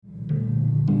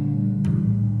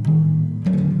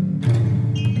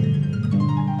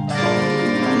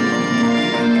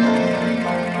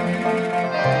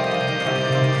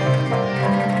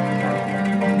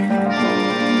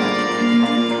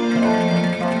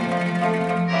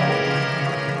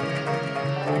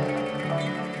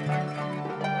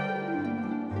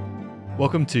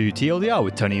Welcome to TLDR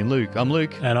with Tony and Luke. I'm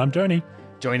Luke. And I'm Tony.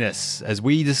 Join us as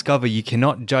we discover you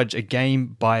cannot judge a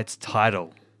game by its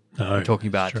title. No, We're talking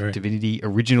about true. Divinity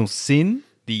Original Sin,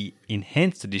 the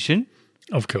Enhanced Edition.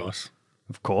 Of course.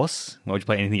 Of course. Why would you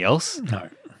play anything else? Do No. you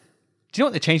know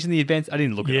what they changed in the advanced? I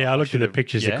didn't look at it. Yeah, I looked at the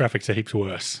pictures. Yeah? The graphics are heaps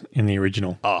worse in the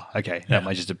original. Oh, okay. That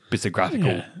might just a bit of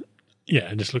graphical.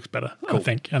 Yeah, it just looks better. I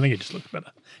think it just looks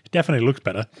better. It definitely looks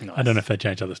better. Nice. I don't know if they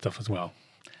changed other stuff as well.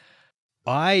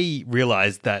 I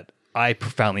realized that I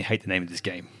profoundly hate the name of this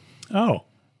game. Oh,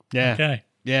 Yeah. okay.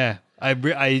 Yeah.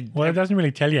 Well, it doesn't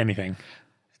really tell you anything.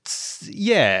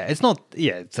 It's not,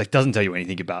 it's like doesn't tell you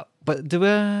anything about, but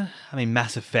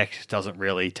Mass Effect doesn't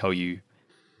really tell you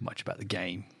much about the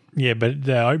game. Yeah, but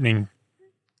the opening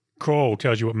crawl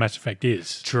tells you what Mass Effect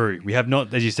is. True. We have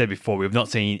not, as you said before, we have not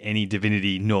seen any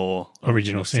Divinity nor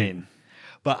Original Sin.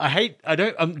 But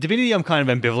Divinity I'm kind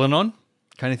of ambivalent on,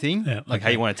 kind of thing. Yeah, like how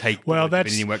you want to take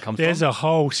Divinity and where it comes there's from. a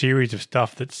whole series of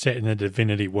stuff that's set in the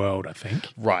Divinity world, I think.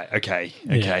 Right, okay.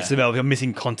 Yeah. So I'm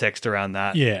missing context around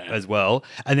that Yeah. as well.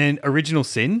 And then Original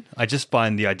Sin, I just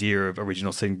find the idea of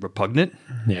Original Sin repugnant.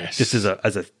 Yes. Just as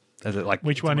a like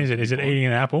Which one is it? Is it eating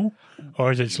an apple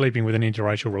or is it sleeping with an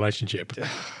interracial relationship?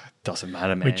 doesn't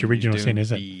matter, man. Which Original Sin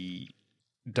is it?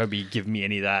 Don't be giving me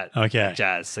any of that Okay.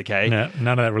 jazz, okay? No,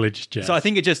 none of that religious jazz. So I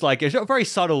think it's just like it's a very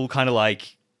subtle kind of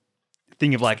like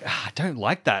thing of like, I don't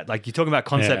like that. Like you're talking about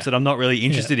concepts Yeah. that I'm not really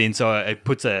interested in, so it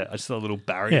puts just a little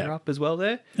barrier Yeah. up as well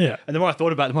there. Yeah. And the more I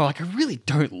thought about it, the more like I really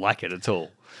don't like it at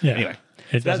all. Yeah. Anyway, It so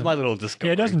that's doesn't- my little discovery.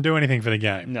 Yeah, it doesn't do anything for the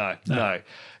game. No.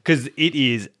 Because it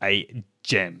is a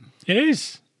gem. It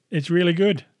is. It's really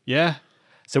good. Yeah.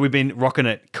 So we've been rocking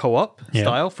it co-op Yeah.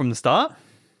 style from the start.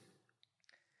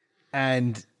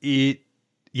 And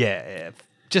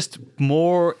just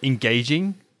more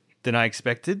engaging than I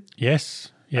expected.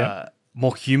 Yes. Yeah.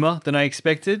 More humor than I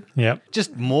expected. Yep.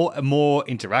 Just more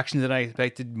interaction than I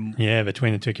expected. Yeah,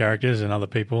 between the two characters and other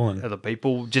people. And Other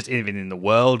people, just even in the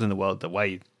world and the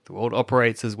way the world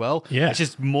operates as well. Yeah. It's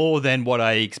just more than what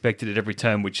I expected at every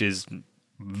turn, which is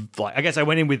like, I guess I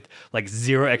went in with like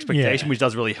zero expectation, Yeah. which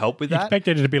does really help with that.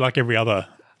 expected it to be like every other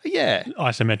Yeah,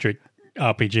 isometric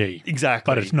RPG. exactly.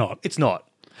 But it's not. It's not.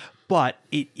 But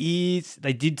it is,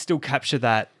 they did still capture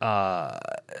that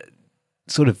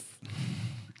sort of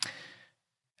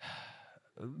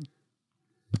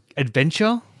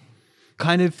adventure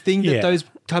kind of thing that Yeah. those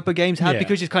type of games have, Yeah.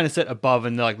 because you're kind of set above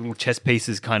and they're like little chess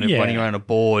pieces kind of Yeah. running around a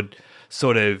board,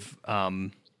 sort of,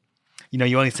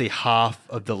 you only see half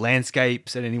of the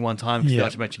landscapes at any one time because Yeah.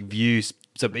 the isometric views,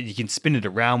 so but you can spin it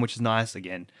around, which is nice.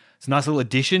 Again, it's a nice little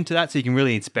addition to that, so you can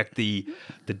really inspect the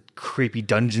creepy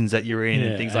dungeons that you're in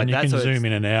and things like you that. can So zoom it's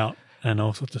in and out and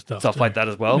all sorts of stuff. stuff too. like that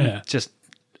as well. Yeah. Just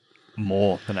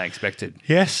more than I expected.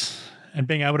 Yes. And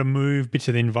being able to move bits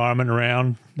of the environment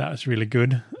around, that was really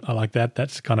good. I like that.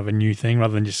 That's kind of a new thing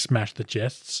rather than just smash the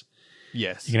chests.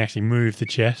 Yes. You can actually move the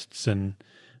chests and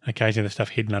occasionally there's stuff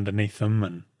hidden underneath them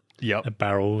and Yep. the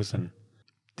barrels and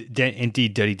Empty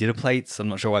dirty dinner plates. I'm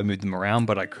not sure why I moved them around,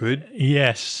 but I could.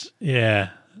 yes, yeah.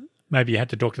 Maybe you had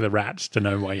to talk to the rats to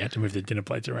know why you had to move the dinner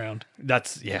plates around.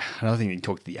 That's, another thing. You can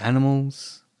talk to the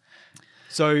animals.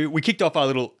 So we kicked off our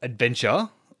little adventure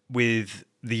with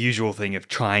the usual thing of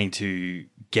trying to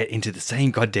get into the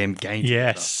same goddamn game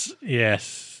together,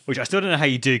 Yes. which I still don't know how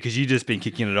you do because you've just been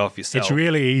kicking it off yourself. It's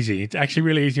really easy. It's actually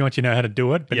really easy once you know how to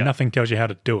do it, but Yeah. nothing tells you how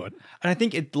to do it. And I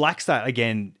think it lacks that,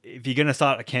 again, if you're going to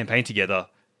start a campaign together,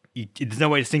 there's no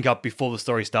way to sync up before the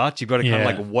story starts. You've got to kind of Yeah.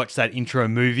 like watch that intro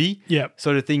movie Yep.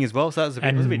 sort of thing as well. So that was a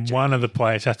bit And one of the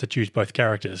players has to choose both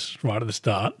characters right at the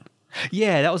start.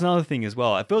 Yeah, that was another thing as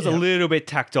well. It feels a Yeah. little bit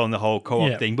tacked on, the whole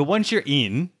co-op Yeah. thing. But once you're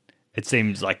in, it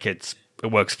seems like it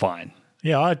works fine.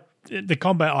 Yeah, I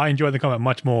enjoy the combat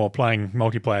much more playing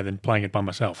multiplayer than playing it by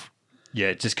myself.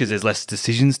 Yeah, just because there's less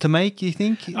decisions to make, you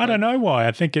think? I don't know why.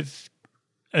 I think it's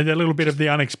a little bit of the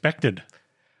unexpected.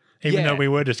 Even Yeah. though we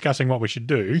were discussing what we should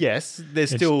do, Yes,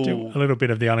 there's it's still... still a little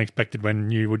bit of the unexpected when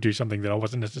you would do something that I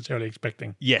wasn't necessarily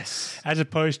expecting. Yes. As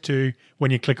opposed to when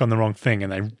you click on the wrong thing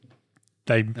and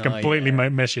they completely yeah.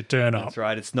 mess your turn up. That's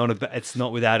right. It's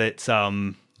not without its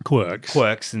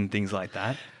Quirks. and things like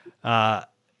that.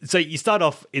 So you start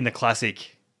off in the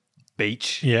classic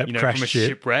beach, Yep, from a crashed ship.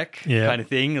 shipwreck Yeah. kind of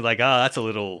thing. Like, that's a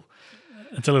little...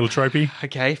 It's a little tropey.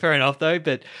 Okay, fair enough though.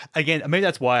 But again, maybe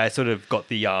that's why I sort of got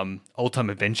the old time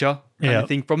adventure kind Yeah. of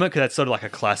thing from it, because that's sort of like a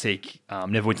classic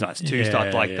Neverwinter Nights 2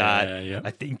 stuff like that. Yeah.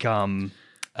 I think one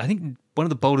of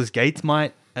the Baldur's Gates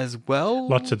might as well.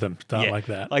 Lots of them start Yeah, like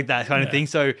that. like that kind of Yeah. thing.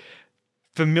 So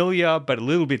familiar, but a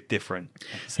little bit different at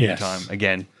the same Yes. time.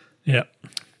 Again, Yeah.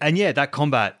 and yeah, that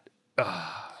combat,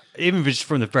 even just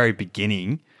from the very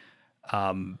beginning,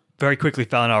 very quickly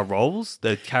found our roles.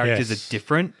 The characters Yes. are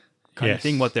different kind of Yes.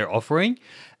 thing, what they're offering.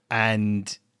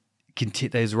 And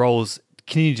those roles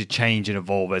continue to change and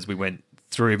evolve as we went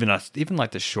through, even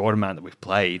like the short amount that we've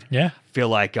played. Yeah. I feel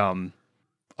like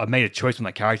I made a choice with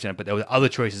my character, but there were other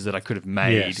choices that I could have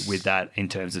made Yes. with that in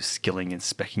terms of skilling and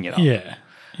specking it up Yeah.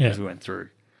 Yeah. as we went through.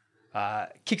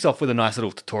 Kicks off with a nice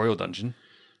little tutorial dungeon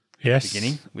Yes.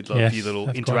 beginning with a Yes, few little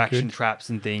that's quite interaction good. traps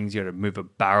and things. You got to move a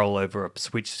barrel over a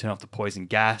switch to turn off the poison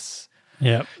gas.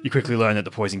 Yep. You quickly learn that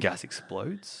the poison gas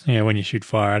explodes. Yeah, when you shoot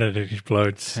fire at it, it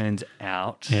explodes. Turns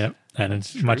out, Yep. And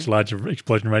it's much larger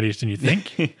explosion radius than you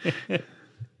think.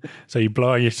 So you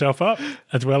blow yourself up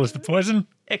as well as the poison.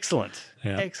 excellent,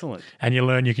 Yeah. excellent. And you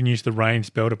learn you can use the rain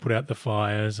spell to put out the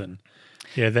fires. And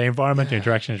yeah, the environmental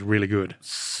interaction is really good.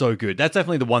 So good. That's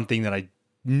definitely the one thing that I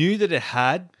knew that it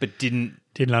had, but didn't.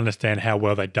 Didn't understand how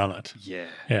well they'd done it. Yeah,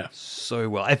 Yeah. so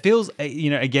well. It feels,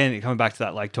 again, coming back to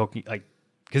that, like talking, like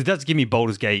because it does give me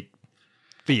Baldur's Gate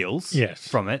feels. Yes.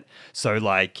 From it. So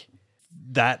like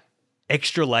that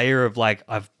extra layer of like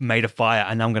I've made a fire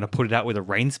and I'm going to put it out with a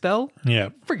rain spell. Yeah.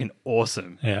 Freaking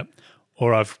awesome. Yeah.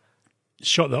 Or I've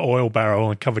shot the oil barrel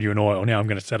and covered you in oil. Now I'm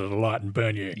going to set it alight and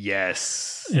burn you.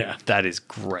 Yes. Yeah. That is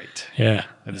great. Yeah.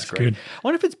 That is that's great. good. I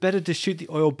wonder if it's better to shoot the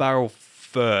oil barrel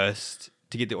first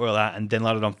to get the oil out and then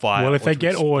light it on fire. Well, if or they to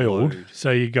get oiled,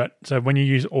 explode. so when you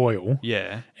use oil,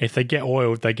 Yeah. if they get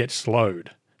oiled, they get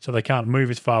slowed. So they can't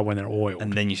move as far when they're oiled.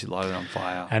 And then you should light it on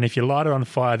fire. And if you light it on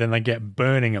fire, then they get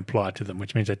burning applied to them,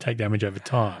 which means they take damage over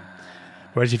time.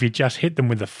 Whereas if you just hit them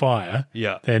with the fire,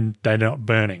 Yeah. then they're not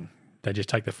burning. They just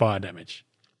take the fire damage.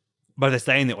 But if they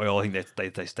stay in the oil, I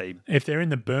think they stay. If they're in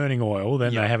the burning oil,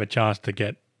 then Yeah. they have a chance to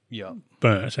get Yeah.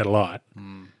 burnt, set alight.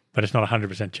 But it's not a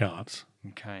 100% chance.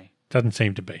 Okay. Doesn't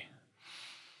seem to be.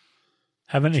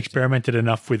 Haven't experimented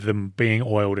enough with them being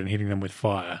oiled and hitting them with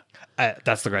fire.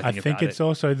 That's the great I thing think about it's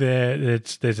also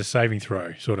there's a saving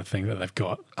throw sort of thing that they've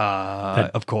got.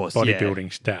 of course. Yeah.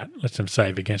 Bodybuilding stat lets them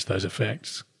save against those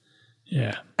effects.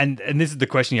 Yeah. And this is the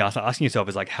question you asking yourself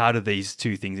is like, how do these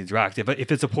two things interact? If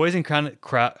it's a poison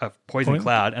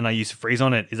cloud and I use freeze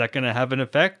on it, is that going to have an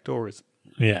effect or is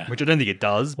Yeah. which I don't think it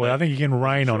does. Well, But I think you can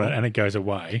rain on it and it goes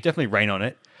away. definitely rain on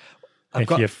it. If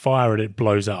you fire it, it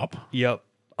blows up. Yep.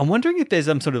 I'm wondering if there's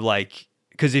some sort of like,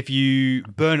 because if you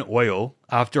burn oil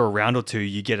after a round or two,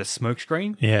 you get a smoke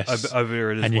screen Yes.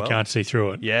 over it as And well. you can't see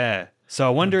through it. Yeah. So I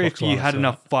wonder if Fox you Lions had saw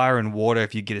enough fire and water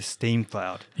if you get a steam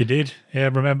cloud. You did? Yeah,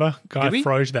 remember? Guy Did we?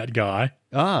 froze that guy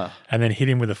Ah. and then hit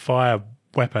him with a fire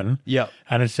weapon. Yep.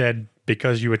 And it said,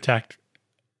 because you attacked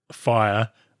fire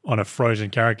on a frozen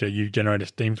character, you generate a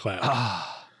steam cloud.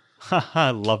 I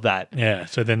love that. Yeah,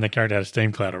 so then the character had a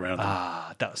steam cloud around him.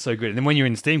 That was so good. And then when you're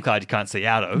in the steam cloud, you can't see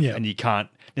out of Yeah. and you can't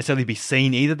necessarily be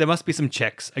seen either. There must be some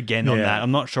checks again on Yeah. that.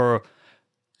 I'm not sure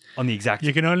on the exact. I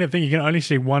think you can only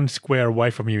see one square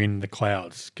away from you in the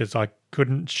clouds because I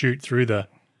couldn't shoot through the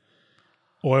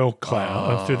oil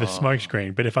cloud or through the smoke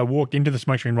screen. But if I walked into the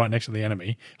smoke screen right next to the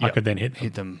enemy, I Yep. could then hit them.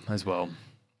 hit them as well.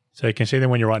 So you can see them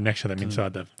when you're right next to them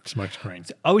inside the smoke screen.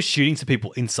 I was shooting some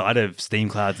people inside of steam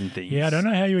clouds and things. Yeah, I don't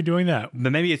know how you were doing that.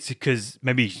 But maybe it's because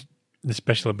maybe The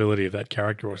special ability of that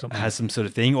character or something. has some sort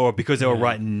of thing, or because they were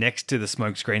right next to the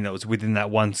smoke screen that was within that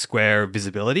one square of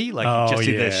visibility, like you just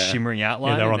see the shimmering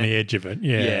outline. Yeah, they're and on the then- edge of it.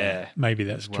 Yeah, Yeah. maybe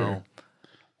that's true.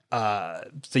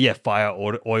 So yeah, fire,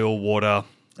 oil, water.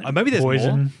 Maybe there's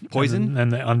Poison, more. Poison.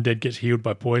 and the undead gets healed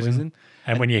by poison.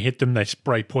 And when you hit them, they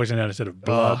spray poison out instead of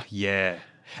blood. Oh yeah.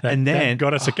 That- and that then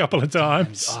got us a couple of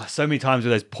times. so many times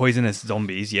with those poisonous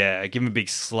zombies. Yeah, give them a big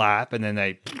slap, and then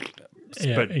they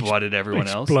spread blood at everyone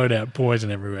else. Explode out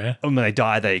poison everywhere. And when they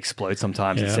die, they explode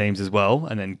sometimes. It Yeah. seems as well,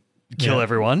 and then kill Yeah.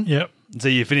 everyone. Yep. So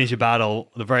you finish a battle,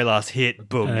 the very last hit,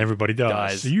 boom, And everybody dies.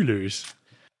 dies. So you lose.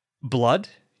 Blood,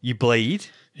 you bleed,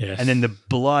 Yes. and then the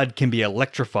blood can be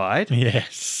electrified.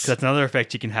 Yes. So that's another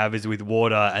effect you can have is with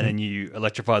water, and then you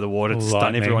electrify the water to stun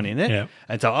Lightning, everyone in it. yeah.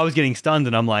 And so I was getting stunned,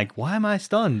 and I'm like, why am I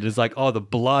stunned? It's like, oh, the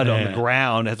blood on the Yeah.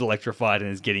 ground has electrified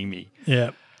and is getting me.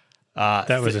 Yeah.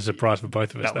 That was so a surprise for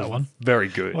both of us, that was one. very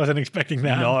good. Wasn't expecting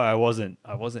that. No, I wasn't.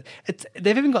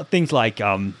 They've even got things like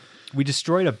we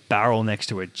destroyed a barrel next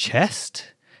to a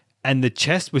chest, and the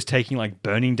chest was taking like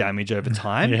burning damage over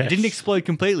time. Yes. It didn't explode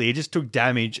completely. It just took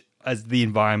damage as the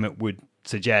environment would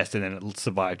suggest, and then it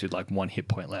survived with like 1 hit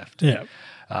point left. Yeah.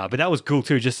 But that was cool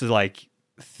too, just as like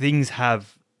things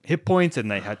have hit points and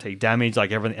they have take damage.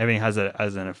 Like everything has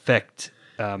an effect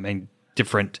and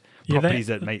different properties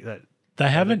that make that. I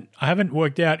haven't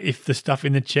worked out if the stuff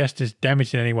in the chest is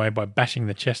damaged in any way by bashing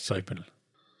the chests open.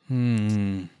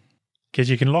 Because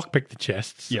you can lockpick the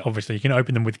chests, Yeah. obviously. You can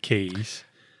open them with keys,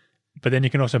 but then you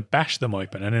can also bash them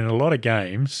open. And in a lot of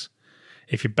games,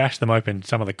 if you bash them open,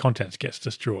 some of the contents gets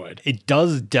destroyed. It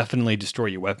does definitely destroy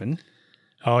your weapon.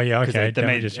 Oh, yeah, okay. Because they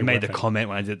damages your made the weapon. comment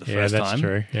when I did it the Yeah, first that's time.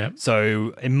 true. Yeah.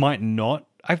 So it might not.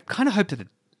 I kind of hope that it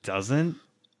doesn't.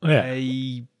 Yeah.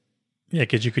 Yeah,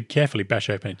 because you could carefully bash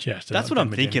open a chest. and That's not what I'm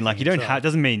damage thinking. Like, you anything don't have, inside.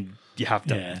 doesn't mean you have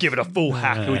to Yeah. give it a full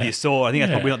hack with your sword. I think that's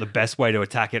Yeah. probably not the best way to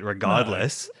attack it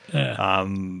regardless. Yeah.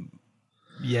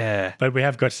 Yeah. But we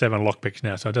have got 7 lockpicks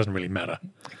now, so it doesn't really matter.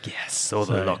 Yes, all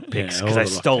the So, lockpicks. yeah, Because all I the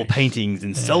stole lockpicks. paintings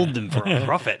and sold them for a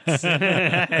profit.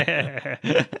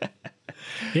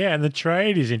 Yeah, and the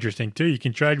trade is interesting too. You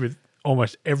can trade with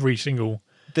almost every single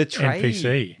The trade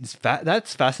NPC. is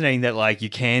that's fascinating that like you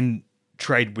can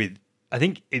trade with. I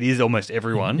think it is almost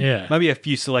everyone. Yeah. Maybe a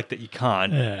few select that you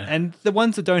can't. Yeah. And the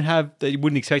ones that don't have that you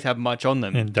wouldn't expect to have much on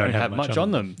them And don't have much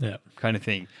on them. Yeah. Kind of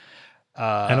thing.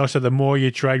 And also, the more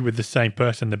you trade with the same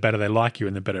person, the better they like you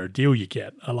and the better a deal you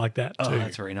get. I like that too. Oh,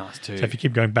 that's very nice too. So if you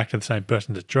keep going back to the same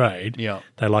person to trade, Yeah.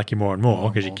 they like you more and more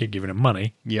because you keep giving them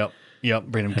money. Yep. Bring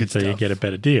them And good so stuff. you get a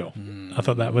better deal. I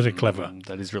thought that was a clever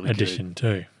That is really addition too.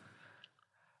 good.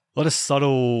 A lot of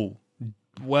subtle,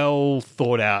 well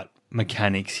thought out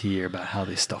mechanics here about how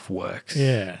this stuff works.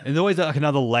 Yeah. And there's always like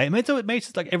another layer. It makes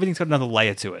it like everything's got another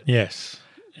layer to it. Yes.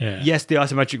 Yeah. Yes, the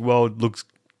isometric world looks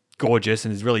gorgeous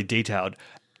and is really detailed.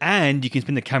 And you can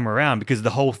spin the camera around because the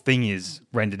whole thing is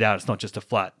rendered out. It's not just a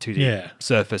flat 2D Yeah.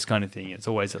 surface kind of thing. It's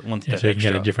always at one step So you can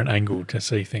extra. get a different angle to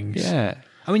see things. Yeah.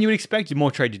 I mean, you would expect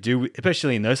more trade to do,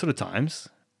 especially in those sort of times.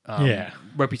 Yeah.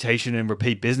 Reputation and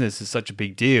repeat business is such a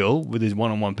big deal with these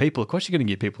one-on-one people. Of course, you're going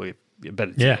to give people a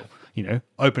better deal. Yeah. You know,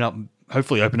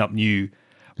 hopefully open up new,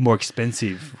 more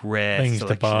expensive, rare Things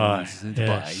to buy. selections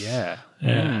Yes. Yeah.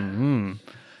 Yeah. Mm-hmm.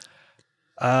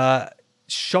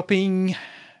 Shopping,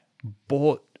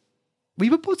 we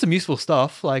bought some useful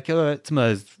stuff, like some of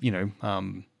those,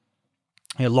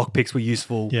 lockpicks were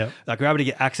useful. Yeah. Like we were able to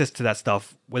get access to that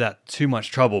stuff without too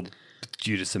much trouble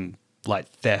due to some light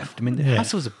theft. I mean, the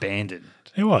house was abandoned.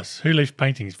 It was. Who leaves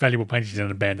valuable paintings in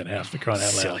an abandoned house for crying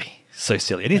out loud? Silly. So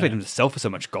silly. I didn't expect them to sell for so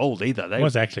much gold either. It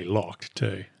was actually locked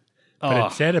too. But Oh,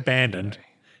 it said abandoned.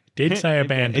 Did say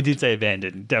abandoned. It did say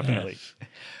abandoned, definitely.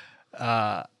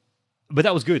 But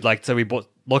that was good. Like, so we bought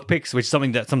lockpicks, which is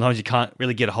something that sometimes you can't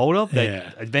really get a hold of.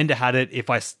 Yeah. A vendor had it. If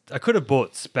I could have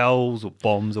bought spells or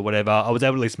bombs or whatever, I was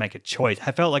able to at least make a choice.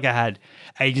 I felt like I had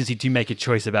agency to make a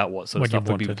choice about what sort of What you stuff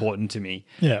would be wanted. important to me.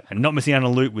 Yeah. And not missing out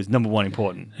on loot was number one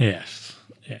important. Yes.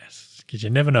 Yes. Because you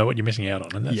never know what you're missing out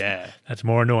on. And that's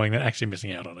more annoying than actually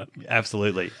missing out on it.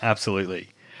 Absolutely.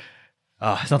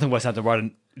 It's nothing worse than to write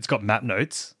it's got map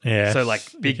notes. Yes, So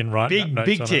like you big, can write big, map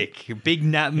big notes on tick, big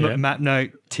map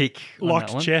note tick. on that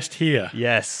Locked one. chest here.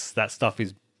 Yes, that stuff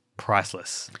is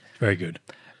priceless. Very good.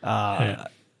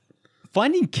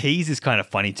 Finding keys is kind of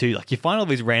funny too. Like you find all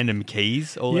these random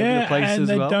keys all over the place and as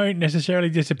they well. don't necessarily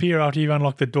disappear after you've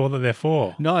unlocked the door that they're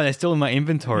for. No, they're still in my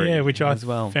inventory. Yeah, which I as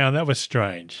well. found that was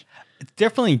strange. It's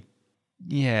definitely.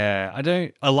 Yeah,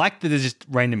 I like that there's just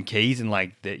random keys and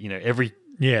like that. Every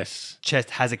Yes. chest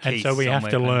has a key. And so we have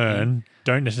to somewhere kind of thing. learn,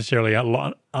 don't necessarily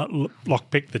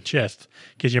lockpick the chest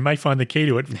because you may find the key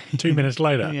to it 2 minutes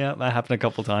later. Yeah, that happened a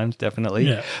couple times, definitely.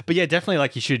 Yeah. But yeah, definitely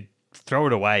like you should throw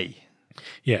it away.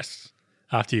 Yes.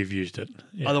 After you've used it.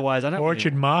 Yeah. Otherwise, I don't. Or really it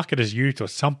should mark it as used or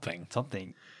something.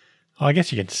 something. I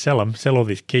guess you can sell all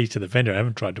these keys to the vendor. I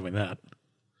haven't tried doing that.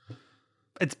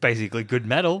 It's basically good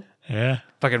metal. Yeah.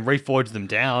 If I can reforge them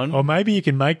down. Or maybe you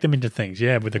can make them into things,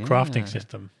 with the crafting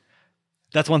system.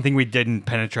 That's one thing we didn't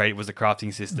penetrate was the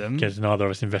crafting system. Because neither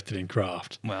of us invested in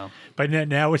craft. Well, But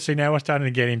now we're starting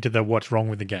to get into the what's wrong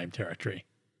with the game territory.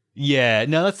 yeah.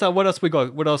 No, that's what else we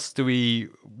got. What else do we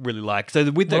really like? So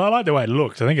with the Well, I like the way it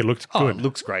looks. I think it looks oh, good. it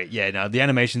looks great. Yeah, no, the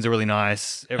animations are really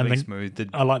nice. Everything's smooth.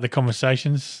 I like the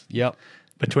conversations Yep.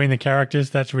 between the characters.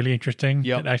 That's really interesting.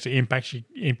 Yep. It actually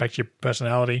impacts your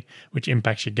personality, which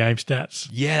impacts your game stats.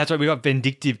 Yeah, that's right. We got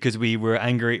vindictive because we were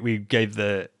angry. We gave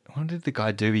what did the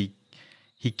guy do?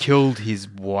 He killed his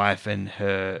wife and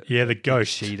her. Yeah, the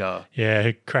ghost. cheater. Yeah,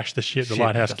 who crashed the ship, the Ship,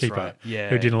 lighthouse that's keeper. right. Yeah.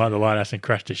 Who didn't like the lighthouse and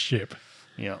crashed his ship.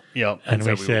 Yep. And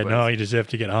so we said, were no, both- he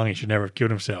deserved to get hung. He should never have killed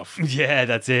himself. Yeah,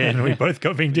 that's it. And we both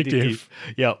got vindictive.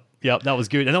 Yep. That was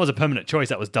good, and that was a permanent choice.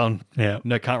 That was done. Yeah.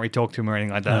 No, can't re-talk to him or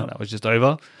anything like that. No. That was just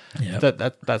over. Yeah.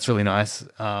 That's really nice.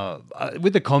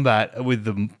 With the combat, with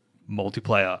the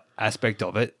multiplayer aspect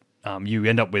of it, you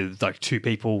end up with like 2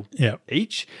 people Yeah.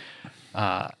 each,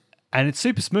 and it's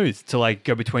super smooth to like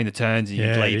go between the turns and you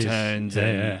Yeah, delay it is. turns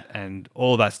Yeah, and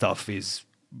all of that stuff is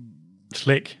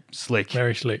Slick. slick.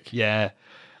 Very slick. Yeah.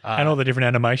 And all the different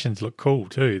animations look cool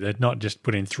too. They're not just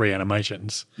put in 3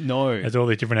 animations. No. There's all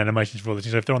these different animations for all these.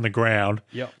 So if they're on the ground,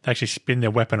 Yep. they actually spin their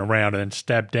weapon around and then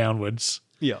stab downwards.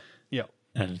 Yeah.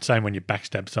 And same when you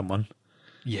backstab someone.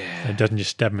 Yeah. It doesn't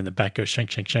just stab them in the back, go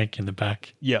shank, shank, shank in the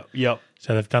back. Yep.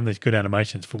 So they've done these good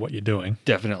animations for what you're doing.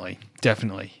 Definitely.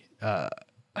 I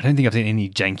don't think I've seen any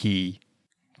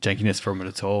jankiness from it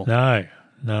at all. No.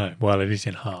 Well, it is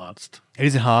enhanced. It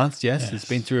is enhanced, yes. Yes. It's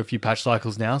been through a few patch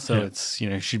cycles now, so Yeah. it's,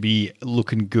 should be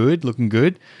looking good.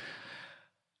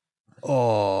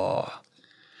 Oh,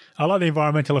 I like the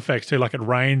environmental effects too, like it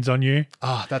rains on you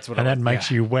that's what and I that makes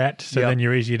yeah. you wet, so Yep. then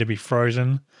you're easier to be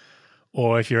frozen.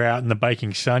 Or if you're out in the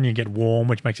baking sun, you get warm,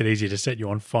 which makes it easier to set you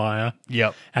on fire.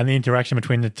 Yep. And the interaction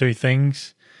between the two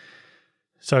things.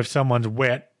 So if someone's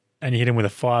wet and you hit them with a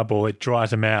fireball, it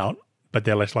dries them out, but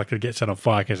they're less likely to get set on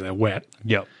fire because they're wet.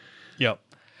 Yep.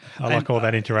 I like all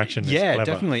that interaction. It's Yeah,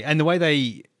 clever. definitely. And the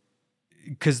way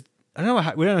because I don't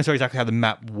know, we don't know exactly how the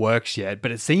map works yet,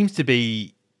 but it seems to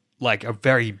be like a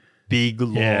very big,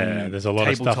 long, Yeah, there's a lot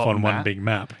of stuff tabletop on one map big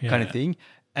map. kind of thing.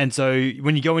 And so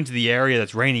when you go into the area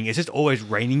that's raining, it's just always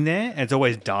raining there, and it's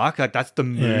always dark. Like that's the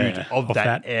mood Yeah, of of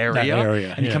that area.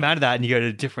 And you yeah. come out of that and you go to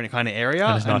a different kind of area.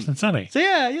 And it's nice and sunny. So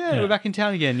we're back in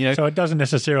town again. So it doesn't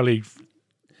necessarily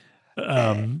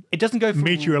it doesn't go from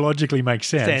meteorologically make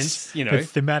sense. but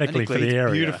thematically for the it's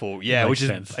area. beautiful. Yeah, Makes which is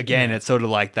sense. again, it's sort of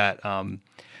like that.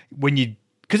 When you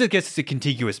because it gets a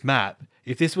contiguous map.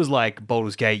 If this was like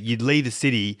Baldur's Gate, you'd leave the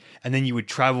city and then you would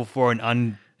travel for an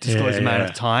undisclosed amount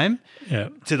of time Yeah.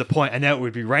 to the point, and then it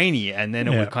would be rainy, and then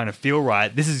it would kind of feel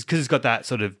right. This is because it's got that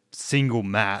sort of single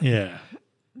map. Yeah.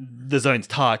 The zones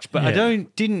touch, but I Yeah.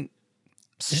 didn't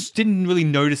really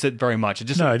notice it very much. It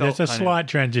just No, felt there's a kind of- slight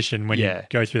transition when you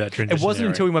go through that transition. It wasn't area.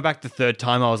 until we went back the third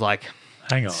time I was like,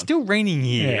 Hang on. still raining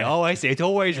here. Yeah. Oh, I see. It's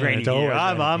always raining it's here. always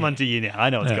I'm raining onto you now. I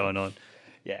know what's Yeah. going on.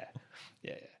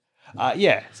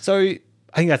 Yeah. So I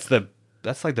think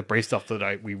that's like the brief stuff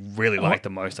that we really like the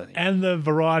most. I think. And the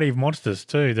variety of monsters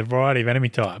too, the variety of enemy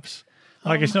types.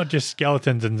 Like it's not just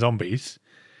skeletons and zombies.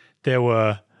 There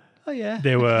were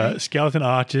skeleton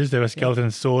archers, there were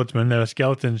skeleton swordsmen, there were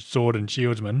skeleton sword and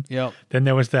shieldsmen. Yep. Then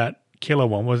there was that killer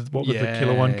one. What was the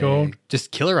killer one called?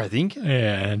 Just killer, I think.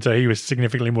 Yeah, and so he was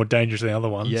significantly more dangerous than the other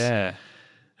ones. Yeah.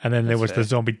 And then there was fair. the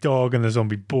zombie dog and the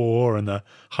zombie boar and the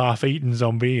half-eaten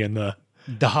zombie and the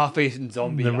half-eaten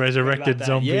zombie. The I forgot resurrected about that.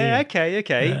 zombie. Yeah, okay.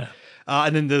 Yeah.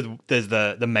 And then there's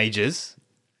the mages.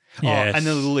 Yes. And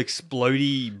the little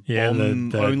explodey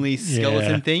bomb-only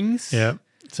skeleton things. Yeah.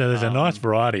 So there's a nice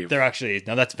variety of There actually is.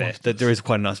 Now that's fair. There is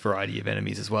quite a nice variety of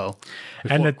enemies as well.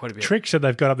 We've and fought the quite a bit. tricks that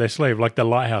they've got up their sleeve, like the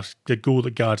lighthouse, the ghoul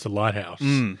that guards the lighthouse.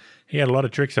 He had a lot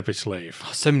of tricks up his sleeve.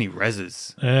 So many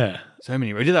reses. Yeah. So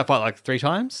many. We did that fight like 3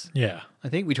 times. Yeah. I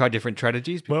think we tried different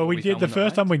strategies. Well, we did the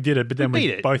first time we did it, but then beat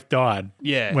we it. both died.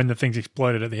 Yeah. When the things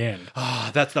exploded at the end.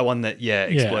 That's the one that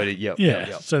exploded. Yeah. Yep. Yeah.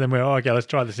 Yep. So then we're okay. Let's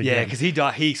try this again. Yeah, because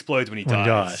he explodes when he when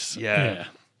dies. he dies. Yeah.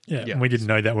 Yeah. Yeah. And we didn't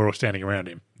know that. We're all standing around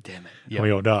him. Damn it. And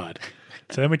we all died.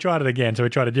 So then we tried it again. So we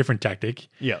tried a different tactic.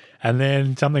 Yeah. And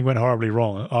then something went horribly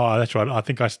wrong. Oh, that's right. I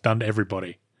think I stunned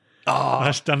everybody.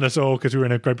 I stunned us all because we were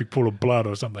in a great big pool of blood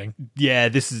or something. Yeah,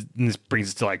 this brings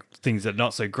us to like things that are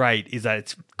not so great. Is that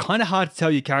it's kind of hard to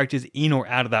tell your characters in or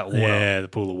out of that water. Yeah, the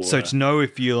pool of water. So to know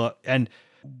if you're and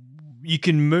you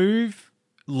can move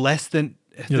less than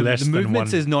the less than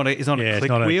movements one- is not a it's click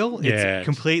not a- wheel. yeah, It's it's-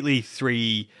 completely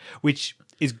 3, which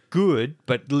is good,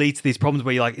 but leads to these problems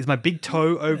where you're like, is my big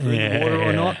toe over in the water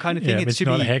or not? Kind of thing. Yeah, It it's should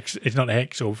not be a hex. It's not a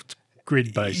hex or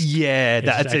grid based. Yeah,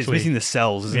 that's it's actually- missing the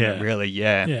cells, isn't Yeah. it? Really?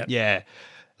 Yeah. Yeah.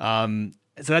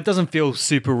 So that doesn't feel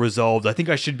super resolved. I think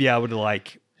I should be able to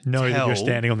like Know that tell, you're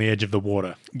standing on the edge of the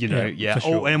water. Yeah. For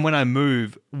sure. Oh, and when I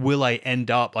move, will I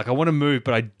end up like I want to move,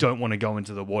 but I don't want to go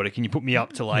into the water? Can you put me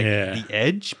up to like Yeah. the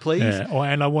edge, please? Yeah.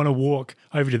 And I want to walk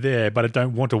over to there, but I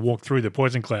don't want to walk through the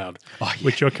poison cloud,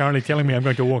 which you're currently telling me I'm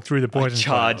going to walk through the poison Charged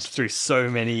cloud. through so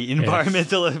many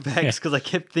environmental effects because I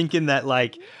kept thinking that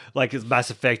like it's Mass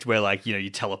Effect where like you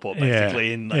teleport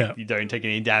basically and like you don't take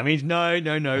any damage. No.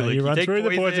 Like, you run take through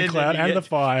the poison cloud you and get the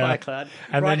fire, cloud,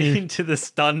 and right then you- into the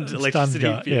stunned electricity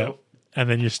Stunned, field. and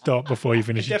then you stop before you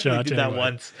finish your Definitely charge. did that anyway.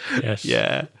 once. Yes.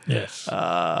 Yeah. Yes.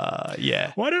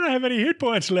 Yeah. Why don't I have any hit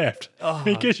points left?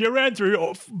 Because you ran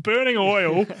through burning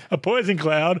oil, a poison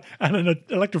cloud, and an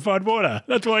electrified water.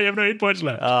 That's why you have no hit points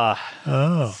left.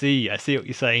 See, I see what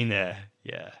you're saying there.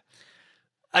 Yeah.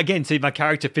 Again, see, my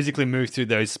character physically moved through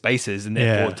those spaces and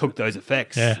therefore took those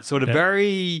effects. Yeah. Sort of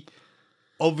very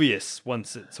obvious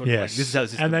once it sort of like, Yes. this is how the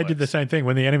system And they did the works. same thing.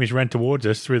 When the enemies ran towards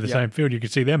us through the same field, you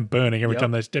could see them burning every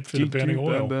time they stepped through the burning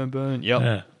oil. Burn. Yep.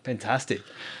 Yeah. Fantastic.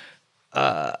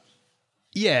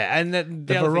 Yeah, and the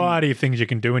The other thing- variety of things you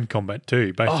can do in combat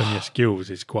too, based on your skills,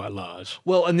 is quite large.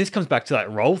 well, and this comes back to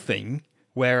that role thing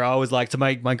where I was like, to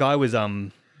make my guy was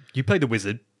you played the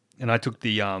wizard and I took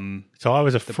the So I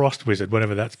was a frost wizard,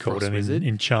 whatever that's called, Frost an wizard?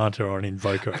 enchanter or an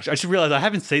invoker. I just realized I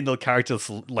haven't seen the characters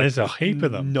like There's a heap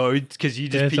of them. No, because you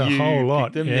just There's a whole picked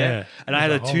lot, them. yeah. And I had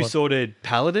There's a a whole lot. two-sworded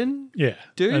paladin. Yeah,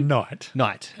 Dude? a knight.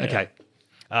 Knight. Okay.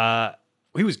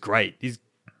 He was great. He's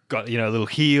got, a little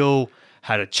heal,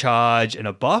 had a charge and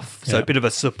a buff. So Yeah. a bit of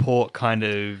a support kind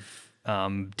of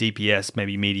DPS,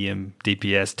 maybe medium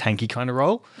DPS, tanky kind of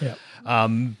role. Yeah.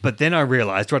 But then I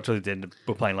realized, right towards the end of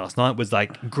we're playing last night, was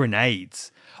like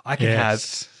grenades. I can have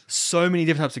Yes. so many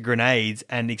different types of grenades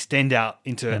and extend out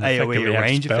into And AoE effectively or have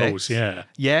range spells, effects. yeah.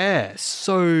 Yeah,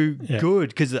 so good.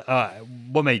 Because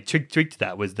what made tweak to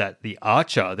that was that the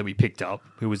archer that we picked up,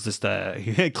 who was just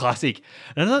a classic,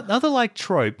 another like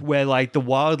trope where like the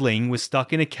wildling was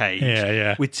stuck in a cage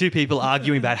Yeah. with two people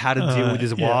arguing about how to deal with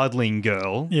this yeah. wildling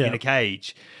girl Yeah. in a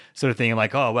cage. Sort of thing. I'm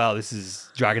like, oh, wow, this is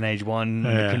Dragon Age 1,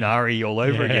 Yeah. Kunari all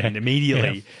over Yeah. again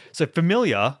immediately. Yeah. So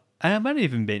familiar, and it might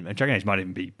even be, Dragon Age might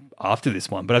even be after this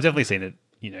one, but I've definitely seen it,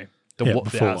 the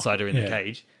before. outsider in the Yeah.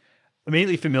 cage.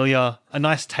 Immediately familiar, a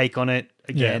nice take on it.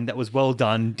 Again, Yeah. that was well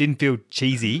done. Didn't feel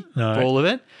cheesy No. for all of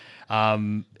it.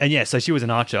 And yeah, so she was an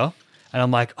archer. And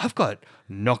I'm like, I've got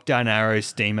knockdown arrows,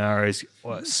 steam arrows,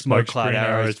 smoke cloud screen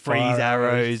arrows, arrows, freeze fire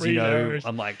arrows, freeze arrows.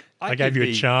 I'm like, I gave you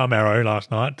a charm arrow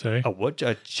last night too. A what?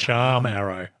 A Charm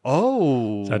arrow.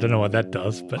 Oh. So I don't know what that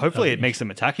does, but hopefully it makes them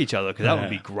attack each other because that would Yeah.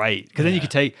 be great. Because then you could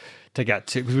take out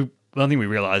two. Because one thing we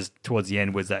realized towards the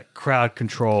end was that crowd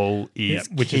control is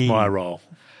which key. is my role.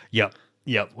 Yep.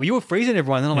 Well, you were freezing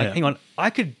everyone. Then I'm like, Yeah. hang on,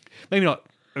 I could maybe not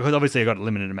because obviously I got a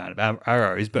limited amount of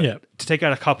arrows, but Yeah. to take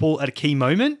out a couple at a key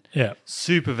moment, Yeah.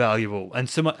 super valuable and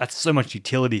so much. That's so much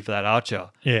utility for that archer.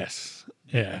 Yes.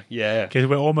 Yeah. Yeah. Because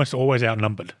we're almost always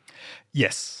outnumbered.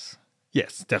 Yes,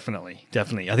 definitely.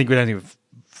 I think we've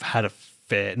had a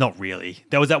fair. Not really.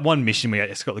 There was that one mission we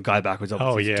just got the guy back. Was Oh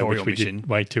obviously a yeah, tutorial which we mission. did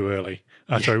way too early.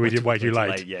 Sorry, we did way too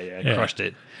late. Yeah, crushed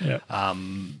it. Yeah.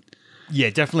 Yeah,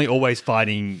 definitely always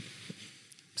fighting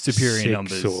superior 6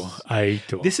 numbers. or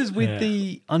 8 or This is with yeah.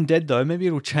 the undead though. Maybe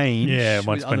it'll change. Yeah, with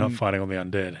once we're not other- fighting on the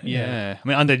undead. Yeah. I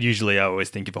mean, undead usually I always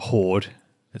think of a horde.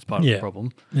 That's part of the Yeah.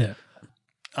 problem. Yeah.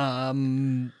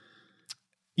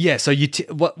 Yeah. So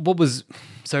what was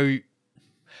so.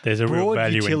 There's a real Broad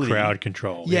value utility. in crowd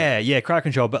control. Yeah, crowd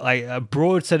control, but like a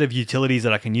broad set of utilities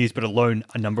that I can use, but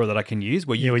a number that I can use.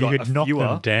 Where Yeah, you've well, you got could a knock fewer.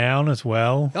 them down as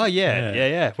well. Oh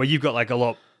yeah. Where you've got like a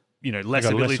lot, less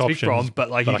got ability less to pick from, options,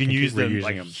 but like but you I can can keep use them reusing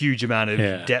like them. huge amount of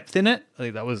Yeah. depth in it. I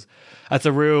think that's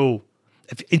a real.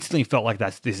 It instantly felt like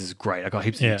this is great. I got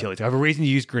heaps of Yeah. utility. I have a reason to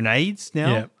use grenades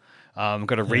now. Yeah. I've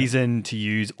got a reason to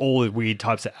use all the weird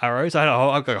types of arrows.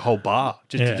 I've got a whole bar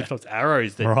just Yeah. of different types of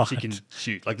arrows that Right. she can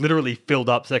shoot. Like literally filled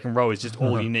up second row is just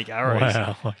all unique arrows.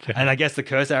 Wow, okay. And I guess the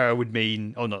curse arrow would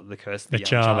mean, not the curse, the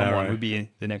charm one arrow. would be in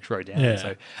the next row down. Yeah.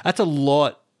 So that's a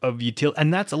lot of utility,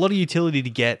 and that's a lot of utility to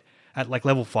get at like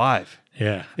level 5.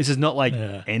 Yeah. This is not like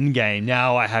Yeah. end game.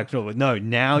 Now I have now you No,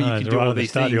 can right do at all the these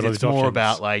start, things. you got all It's these more options.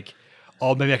 about like,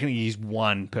 maybe I can use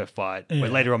one per fight. Yeah.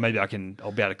 But later on, maybe I'll be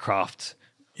able to craft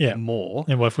Yeah. more.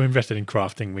 And well, if we're invested in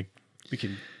crafting, We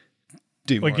can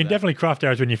do more. we can of that. definitely craft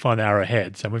arrows when you find the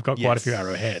arrowheads, and we've got quite a Yes. few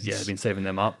arrowheads. Yeah, I've been saving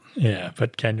them up. Yeah,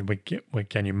 but can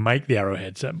you make the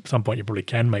arrowheads? At some point, you probably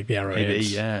can make the Maybe,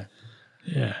 arrowheads. yeah.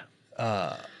 Yeah.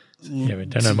 Yeah, we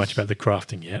don't know much about the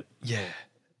crafting yet. Yeah.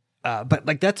 But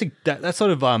like that's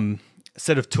sort of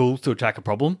set of tools to attack a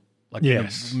problem. Like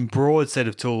Yes. a broad set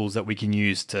of tools that we can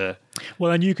use to.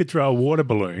 Well, and you could throw a water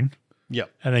balloon Yep.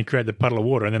 and then create the puddle of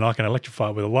water, and then I can electrify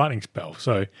it with a lightning spell.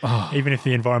 So even if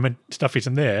the environment stuff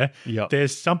isn't there, Yep.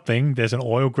 there's something. There's an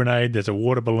oil grenade. There's a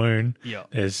water balloon. Yep.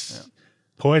 There's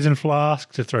poison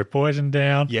flask to throw poison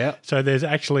down. Yep. So there's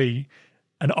actually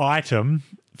an item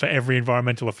for every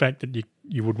environmental effect that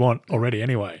you would want already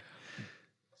anyway.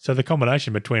 So the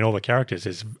combination between all the characters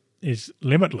is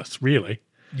limitless, really.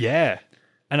 Yeah.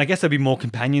 And I guess there'll be more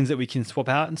companions that we can swap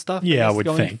out and stuff. Yeah, I guess, would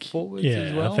going think. forwards Yeah,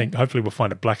 as well. I think hopefully we'll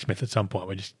find a blacksmith at some point.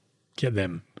 We just get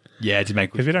them. Yeah, to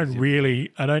make Because we don't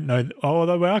really, I don't know,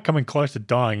 although we are coming close to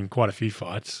dying in quite a few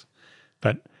fights,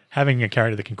 but having a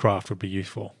character that can craft would be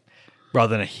useful.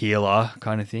 rather than a healer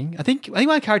kind of thing. I think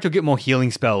my character will get more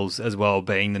healing spells as well,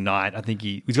 being the knight. I think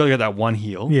he's got to get that one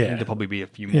heal. Yeah. I think there'll probably be a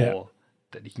few Yeah. more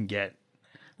that he can get.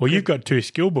 Well, you've got 2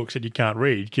 skill books that you can't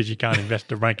read because you can't invest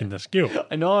a rank in the skill.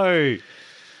 I know.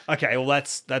 Okay, well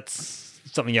that's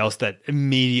something else that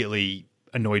immediately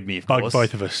annoyed me. Of Bugged course,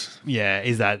 both of us. Yeah,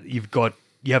 is that you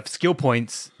have skill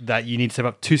points that you need to save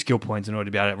up 2 skill points in order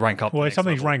to be able to rank up. Well, the if next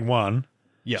something's level. rank 1,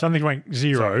 Yeah. something's rank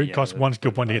 0, Sorry, it yeah, costs the- 1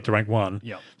 skill point to get to rank 1.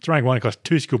 Yeah. It's rank 1, it costs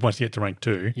 2 skill points to get to rank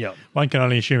 2. Yeah. One can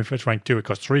only assume if it's rank 2, it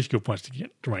costs 3 skill points to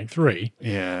get to rank 3.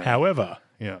 Yeah. However,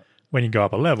 Yeah. when you go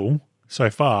up a level, so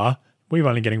far, we're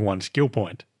only getting 1 skill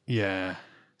point. Yeah.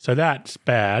 So that's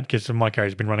bad because my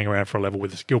character's been running around for a level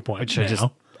with a skill point Which now. is just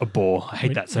a bore. I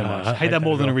hate that so much. I hate that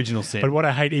more than Original Sin. But what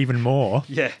I hate even more,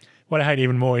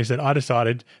 is that I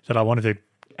decided that I wanted to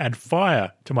add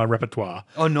fire to my repertoire.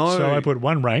 Oh, no. So I put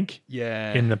 1 rank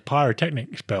Yeah. in the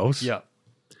pyrotechnic spells. Yeah.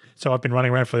 So I've been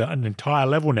running around for an entire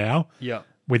level now Yeah.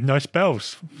 with no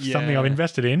spells. Something I've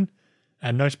invested in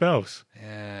and no spells.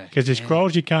 Yeah. Because the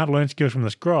scrolls, you can't learn skills from the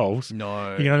scrolls.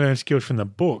 No. You can only learn skills from the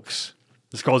books.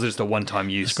 The scrolls are just a one-time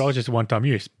use. Scrolls just a one-time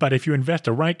use. But if you invest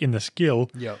a rank in the skill,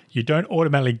 Yep. you don't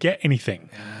automatically get anything,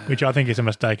 which I think is a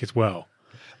mistake as well.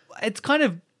 It's kind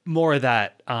of more of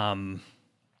that, I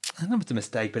don't know if it's a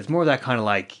mistake, but it's more of that kind of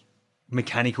like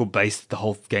mechanical base that the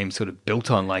whole game's sort of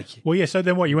built on. Like, Well, yeah, so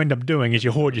then what you end up doing is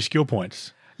you hoard your skill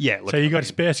points. yeah. Look, So you got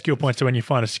spare skill points, so when you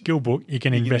find a skill book, you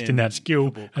can invest in that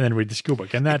skill and then read the skill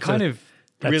book. And that's kind of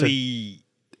really,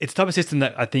 it's the type of system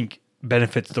that I think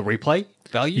benefits the replay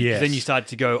value. Yes. Then you start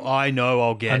to go, I know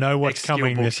what's X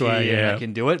coming skill this book way, here and yeah. I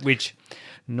can do it, which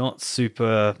not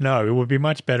super. No, it would be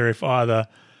much better if either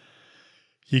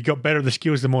you got better at the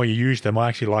skills the more you use them. I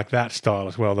actually like that style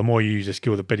as well. The more you use a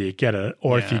skill, the better you get at it.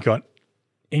 Or if Yeah. you got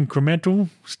incremental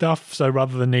stuff, so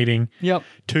rather than needing Yep.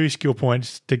 2 skill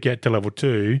points to get to level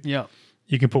 2, Yeah.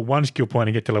 you can put 1 skill point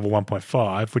and get to level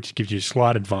 1.5, which gives you a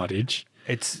slight advantage.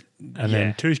 It's, And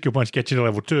then 2 skill points get you to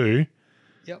level 2.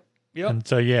 Yep. Yep. And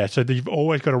so, so you've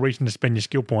always got a reason to spend your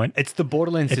skill point It's the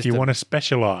Borderlands if system. you want to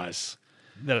specialize.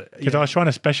 that- Because I was trying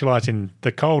to specialize in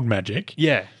the cold magic,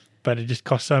 yeah. but it just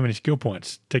cost so many skill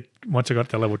points to once I got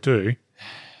to level 2.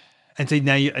 And so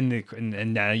now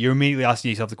and now you're immediately asking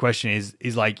yourself the question is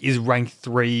rank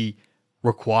 3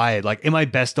 required? Like, am I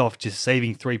best off just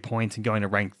saving 3 points and going to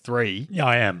rank 3? Yeah,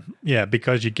 I am. Yeah,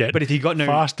 because you get But if you got no-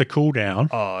 faster cooldown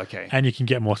Oh, okay. and you can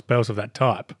get more spells of that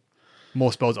type.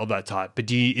 More spells of that type.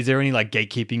 But is there any like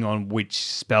gatekeeping on which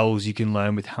spells you can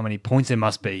learn with how many points there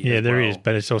must be? Yeah, as there well? is,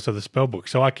 but it's also the spell book.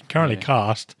 So I can currently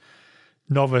cast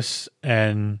novice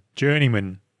and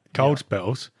journeyman cold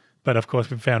spells, but of course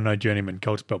we've found no journeyman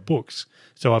cold spell books.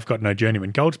 So I've got no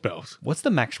journeyman cold spells. What's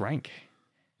the max rank?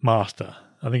 Master.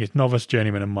 I think it's novice,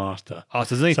 journeyman, and master. Oh,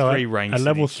 so there's only 3 ranks. At in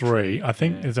level each. 3, I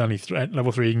think there's only at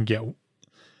level 3 you can get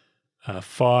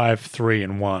 5, 3,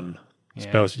 and 1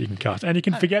 spells that you can cast. And you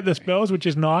can forget the spells, which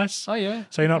is nice. Oh, yeah.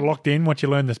 So you're not locked in. Once you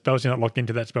learn the spells, you're not locked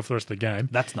into that spell for the rest of the game.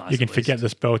 That's nice, You can at forget least. the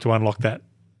spell to unlock that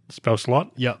spell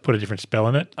slot. Yep. Put a different spell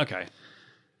in it, Okay.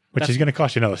 which is going to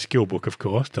cost you another skill book, of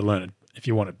course, to learn it if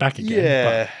you want it back again.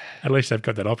 Yeah. But at least they've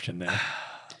got that option there.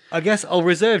 I guess I'll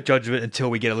reserve judgment until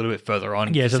we get a little bit further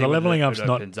on. Yeah, to so see the whether leveling it up's not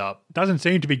opens up. doesn't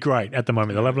seem to be great at the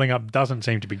moment. The leveling up doesn't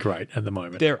seem to be great at the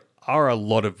moment. There are a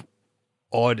lot of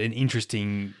odd and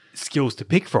interesting skills to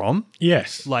pick from.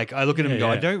 Yes. Like, I look at them and go,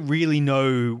 Yeah. I don't really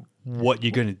know what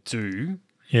you're going to do.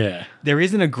 Yeah. There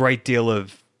isn't a great deal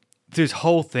of this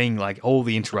whole thing, like all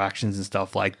the interactions and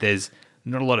stuff. Like, there's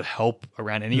not a lot of help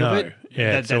around any of it.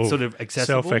 Yeah, that's sort of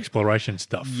accessible. self-exploration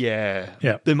stuff. Yeah.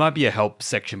 Yeah. There might be a help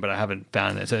section, but I haven't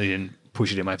found it. So I didn't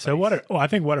push it in my face. So I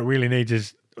think what it really needs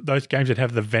is those games that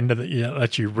have the vendor that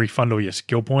lets you refund all your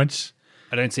skill points.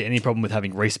 I don't see any problem with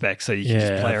having respec, so you can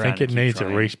just play I around. think it and keep needs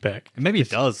trying. a respec. Maybe it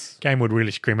does. Game would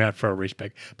really scream out for a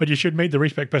respec, but you should meet the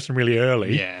respec person really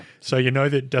early. Yeah. So you know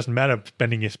that it doesn't matter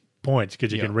spending your points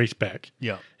because you can respec.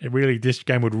 Yeah. This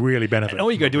game would really benefit. And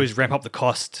all you got to do is ramp up the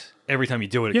cost every time you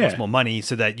do it. It costs more money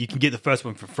so that you can get the first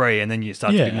one for free, and then you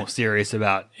start to be more serious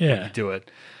about when you do it.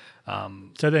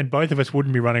 So then both of us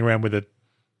wouldn't be running around with an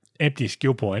empty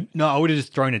skill point. No, I would have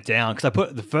just thrown it down because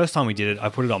the first time we did it, I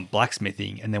put it on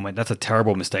blacksmithing and then went, that's a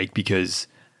terrible mistake because.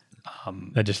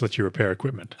 That just lets you repair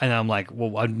equipment. And I'm like,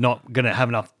 well, I'm not going to have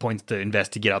enough points to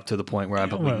invest to get up to the point where I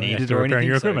probably need you have it to or repair anything.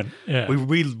 your So equipment. Yeah.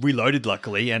 we reloaded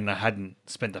luckily, and I hadn't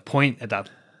spent a point at that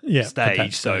At stage.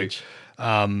 that stage.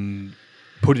 So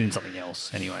put it in something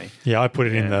else anyway. Yeah, I put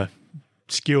it in the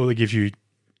skill that gives you.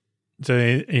 So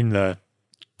in the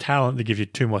talent that gives you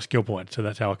 2 more skill points. So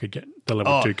that's how I could get the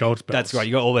level 2 gold spells. That's right.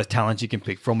 You got all those talents you can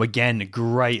pick from. Again, a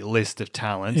great list of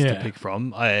talents to pick from.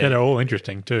 That are all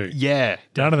interesting too. Yeah.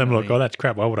 None of them look, that's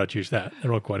crap. Why would I choose that?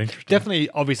 They're all quite interesting. Definitely,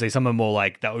 obviously, some are more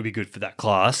like that would be good for that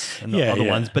class and the other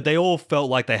ones, but they all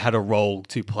felt like they had a role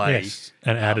to play. Yes,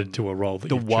 and added to a role that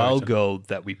The you've wild chosen. girl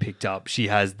that we picked up, she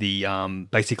has the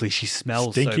basically she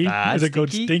smells Stinky? so bad. Is it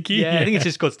called Stinky? Yeah, I think Yeah. it's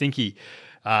just called Stinky.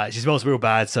 She smells real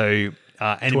bad, so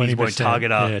enemies won't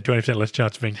target her. Yeah, 20% less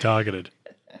chance of being targeted.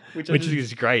 which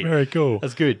is great. Very cool.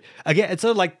 That's good. Again, it's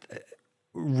sort of like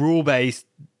rule based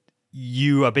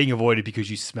you are being avoided because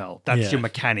you smell. That's your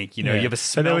mechanic. You know, you have a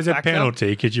smell. So there was a factor. penalty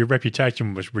because your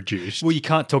reputation was reduced. Well, you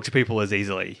can't talk to people as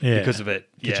easily because of it.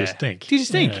 Did you stink? Did you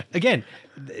stink? Yeah. Again,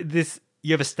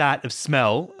 you have a stat of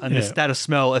smell, and the stat of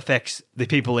smell affects the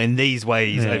people in these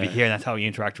ways over here, and that's how you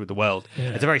interact with the world.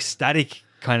 Yeah. It's a very static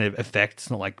kind of effect. It's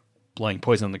not like blowing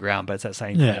poison on the ground, but it's that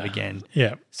same kind of, again,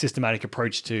 systematic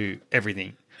approach to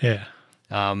everything. Yeah.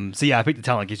 So yeah, I picked the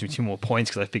talent gives me 2 more points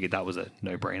because I figured that was a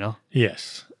no-brainer.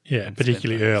 Yes. Yeah,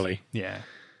 particularly early. Yeah.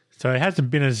 So it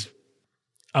hasn't been as,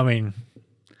 I mean,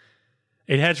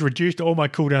 it has reduced all my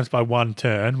cooldowns by 1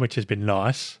 turn, which has been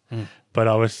nice. But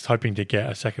I was hoping to get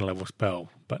a 2nd level spell,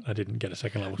 but I didn't get a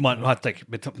 2nd level spell. Might take,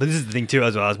 but this is the thing too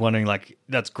as well. I was wondering, like,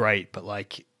 that's great, but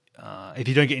like, if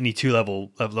you don't get any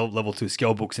level 2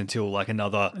 skill books until like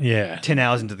another 10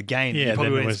 hours into the game, you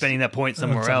probably would be spending that point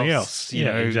somewhere else. You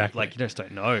know, exactly. Like, you just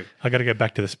don't know. I got to go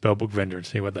back to the spellbook vendor and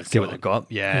see what they've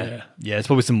got. Yeah. It's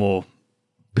probably some more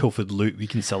pilfered loot we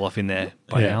can sell off in there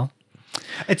by now.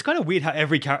 It's kind of weird how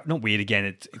every character, not weird again,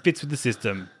 it fits with the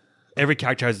system. Every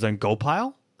character has its own gold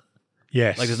pile.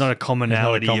 Yes. Like, there's not a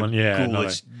commonality of gold.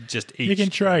 It's just each. You can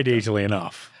trade easily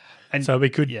enough. And so we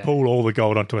could pull all the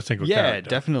gold onto a single character. Yeah,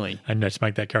 definitely. And just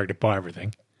make that character buy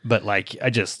everything. But, like, I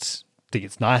just think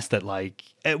it's nice that, like,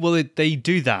 they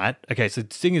do that. Okay, so the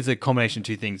thing is a combination of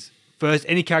 2 things. First,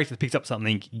 any character that picks up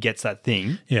something gets that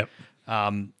thing. Yep.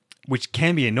 Which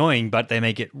can be annoying, but they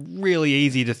make it really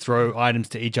easy to throw items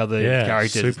to each other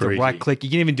characters. Super right click. You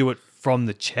can even do it from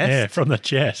the chest. Yeah, from the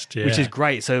chest. Yeah. Which is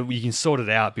great. So you can sort it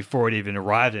out before it even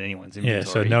arrived at anyone's inventory.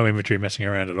 Yeah, so no inventory messing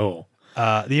around at all.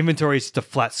 The inventory is the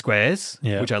flat squares,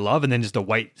 which I love, and then just a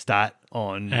weight stat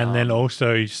on. And then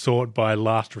also sort by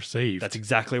last received. That's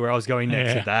exactly where I was going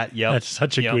next with that. Yep. That's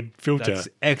such a good filter. That's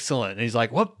excellent. And he's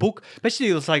like, what book?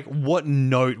 Basically, it's like, what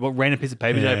note, what random piece of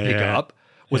paper did I pick up?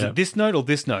 Was it this note or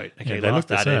this note? Okay, they look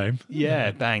the same.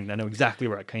 Yeah, bang. I know exactly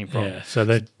where it came from. Yeah, so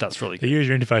that's really good. The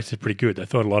user interface is pretty good. They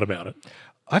thought a lot about it.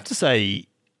 I have to say,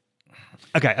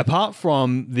 okay, apart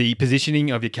from the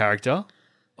positioning of your character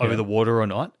over the water or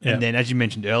not, and then as you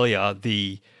mentioned earlier,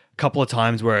 the couple of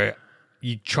times where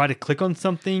you try to click on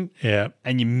something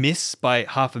and you miss by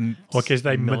half a Well, because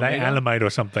they animate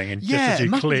or something, and just as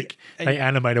you click, they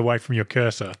animate away from your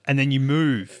cursor. And then you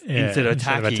move instead of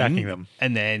attacking them.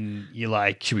 And then you're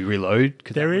like, should we reload?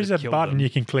 There is a button you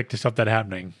can click to stop that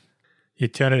happening. You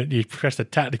turn it, you press the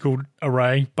tactical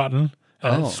array button,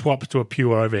 and it swaps to a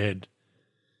pure overhead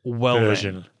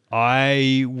version. Then,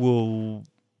 I will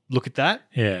look at that.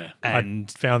 Yeah.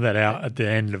 And I found that out at the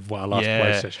end of our last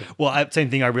play session. Well, same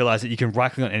thing. I realized that you can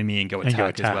right click on enemy and go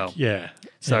attack as well. Yeah.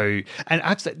 So, and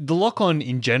actually, the lock on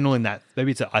in general in that,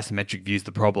 maybe it's an isometric view is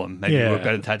the problem. Maybe we're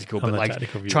better than tactical, but like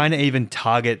trying to even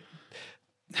target,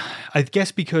 I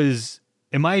guess because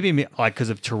it might be like because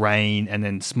of terrain and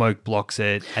then smoke blocks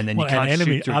it and then you can't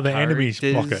shoot through other enemies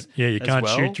block it. Yeah, you can't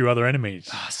shoot through other enemies.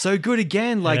 So good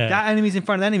again. Like that enemy's in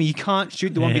front of the enemy. You can't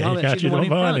shoot the one behind it. Shoot the one in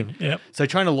front. Yep. So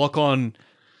trying to lock on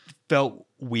felt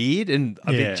weird and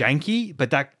a bit janky,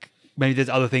 but that maybe there's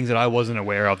other things that I wasn't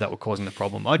aware of that were causing the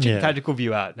problem. I'll check the tactical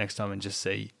view out next time and just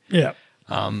see. Yeah.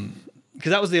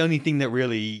 Because that was the only thing that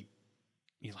really,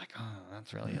 you're like, oh,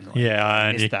 that's really annoying. Yeah,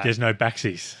 and there's no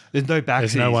backsies. There's no backsies.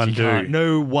 There's no undo.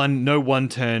 No one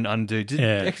turn undo. Did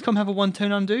XCOM have a 1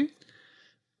 turn undo?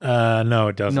 No,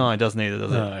 it doesn't. No, it doesn't either,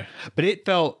 does it?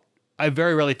 But I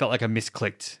very rarely felt like I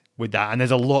misclicked with that. And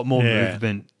there's a lot more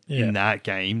movement in that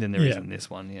game than there is in this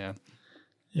one. Yeah.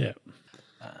 Yeah.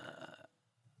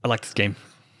 I like this game.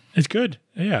 It's good.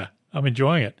 Yeah. I'm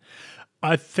enjoying it.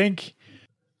 I think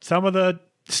some of the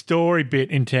story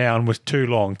bit in town was too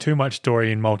long, too much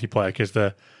story in multiplayer because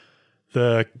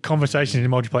the conversation in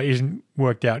multiplayer isn't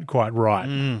worked out quite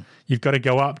right. You've got to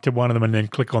go up to one of them and then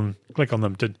click on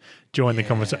them to join the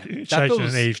conversation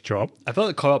and eavesdrop. I felt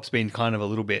the co-op's been kind of a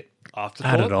little bit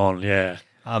afterthought. Added on, yeah.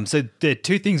 So there are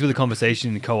 2 things with the conversation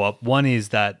in the co-op. One is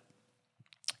that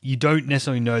you don't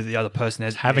necessarily know that the other person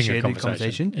has having a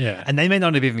conversation. Yeah. And they may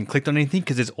not have even clicked on anything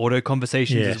because there's auto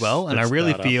conversations as well. And I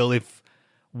really feel if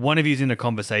one of you's in a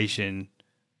conversation,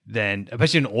 then,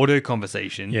 especially an auto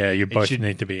conversation. Yeah, you both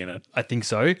need to be in it. I think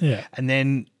so. Yeah. And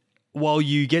then while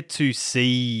you get to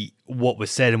see what was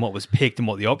said and what was picked and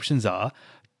what the options are,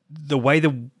 the way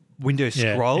the window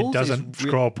scrolls. It doesn't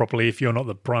scroll properly if you're not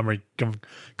the primary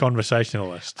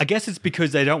conversationalist. I guess it's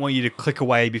because they don't want you to click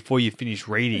away before you finish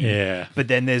reading. Yeah. But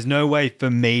then there's no way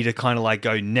for me to kind of like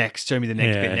go next, show me the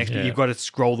next bit, next bit. You've got to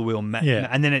scroll the wheel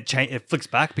and then it flicks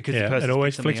back because the person it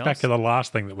always flicks back to the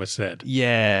last thing that was said.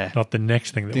 Yeah. Not the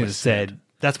next thing that was said.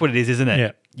 That's what it is, isn't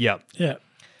it? Yeah. Yeah.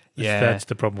 That's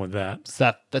the problem with that.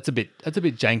 So that's a bit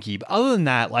janky. But other than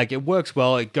that, like it works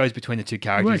well. It goes between the two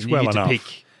characters, works and you well get enough. to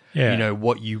pick,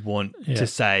 what you want to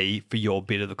say for your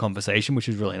bit of the conversation, which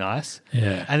is really nice.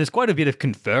 Yeah. And there's quite a bit of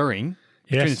conferring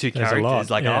between the two there's a characters. lot.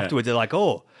 Like afterwards, they're like,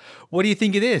 "Oh, what do you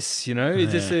think of this? You know,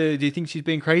 is this? Do you think she's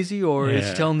being crazy or is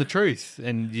she telling the truth?"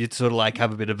 And you sort of like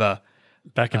have a bit of a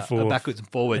back and forth, backwards and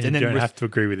forwards, and then you don't have to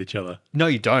agree with each other. No,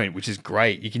 you don't, which is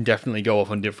great. You can definitely go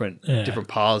off on different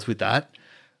paths with that.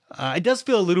 It does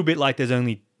feel a little bit like there's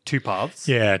only two paths.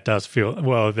 Yeah, it does feel.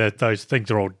 Well, those things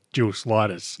are all dual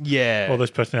sliders. Yeah. All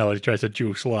those personality traits are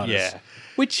dual sliders. Yeah.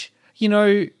 Which,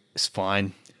 is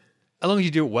fine. As long as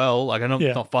you do it well. Like, I'm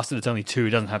not fussed that it's only two.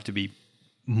 It doesn't have to be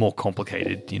more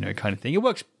complicated, kind of thing. It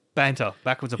works banter,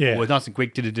 backwards and forwards, nice and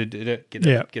quick. Get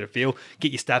a feel.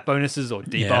 Get your stat bonuses or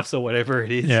debuffs or whatever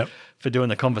it is for doing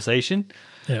the conversation.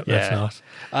 Yeah, that's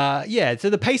nice. So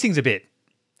the pacing's a bit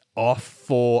off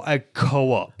for a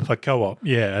co-op. For co-op,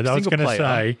 yeah. I was going to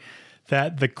say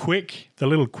that the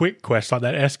little quick quest, like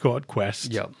that escort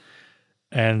quest,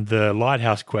 and the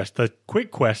lighthouse quest, the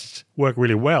quick quests work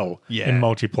really well in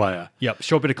multiplayer. Yep,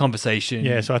 short bit of conversation.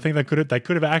 Yeah, so I think they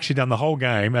could have actually done the whole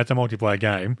game as a multiplayer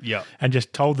game. Yep. And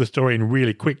just told the story in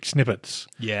really quick snippets.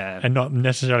 Yeah. And not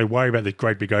necessarily worry about the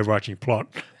great big overarching plot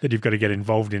that you've got to get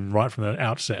involved in right from the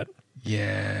outset.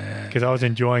 Yeah. Because I was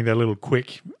enjoying the little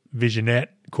quick visionette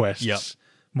quests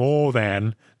more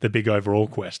than the big overall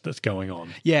quest that's going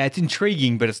on. Yeah, it's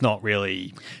intriguing, but it's not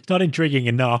really... It's not intriguing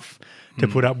enough to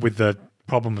put up with the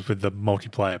problems with the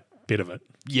multiplayer bit of it.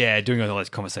 Yeah, doing all those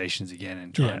conversations again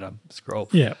and trying to scroll.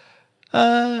 Yeah.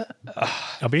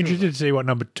 I'll be interested to see what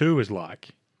number 2 is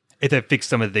like. If they fix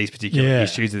some of these particular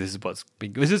issues, this is what's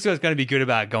going to be good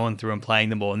about going through and playing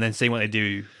them all and then seeing what they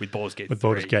do with Baldur's Gate 3. With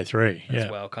Baldur's Gate 3,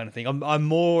 as well, kind of thing. I'm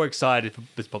more excited,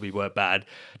 it's probably word bad,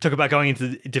 talk about going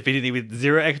into Infinity with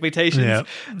zero expectations. Yeah.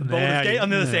 Baldur's Gate, on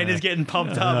the other side, is getting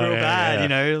pumped up real bad,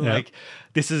 like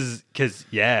this is, because,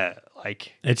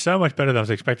 like... It's so much better than I was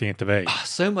expecting it to be.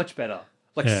 So much better.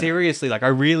 Like, seriously, like I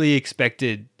really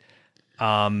expected,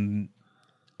 I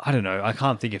don't know, I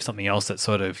can't think of something else that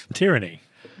sort of... Tyranny.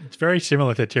 It's very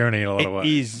similar to Tyranny in a lot of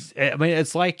ways. I mean,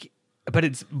 it's like, but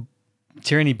it's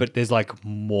Tyranny, but there's like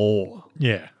more.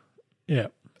 Yeah. Yeah.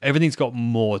 Everything's got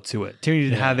more to it. Tyranny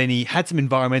didn't have had some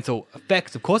environmental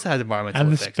effects. Of course it has environmental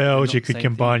effects. And the spells, you could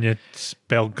combine your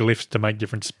spell glyphs to make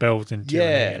different spells in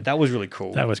Tyranny. Yeah, that was really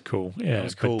cool. That was cool. Yeah. That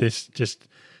was cool. But this just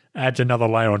adds another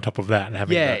layer on top of that. And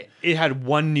having it had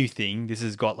one new thing. This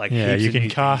has got like heaps you of can new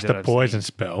cast things a poison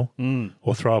spell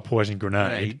or throw a poison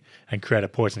grenade and create a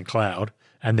poison cloud.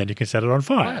 And then you can set it on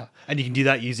fire. And you can do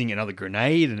that using another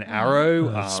grenade, an arrow,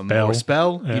 or a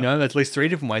spell. Yeah. There's at least 3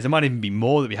 different ways. There might even be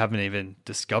more that we haven't even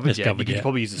discovered yet. You can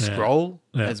probably use a scroll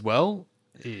as well.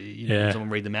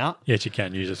 Someone read them out. Yes, you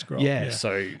can use a scroll.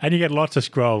 So... And you get lots of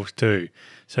scrolls too.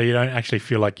 So you don't actually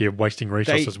feel like you're wasting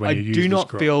resources when you use the scrolls. I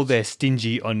do not feel they're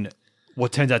stingy on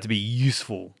what turns out to be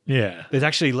useful. Yeah. There's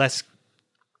actually less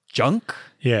junk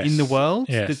in the world,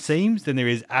 it seems, than there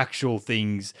is actual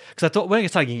things. Because I thought when I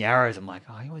started getting arrows, I'm like,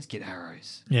 I always get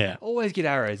arrows. Yeah. Always get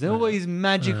arrows. They're always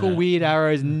magical, weird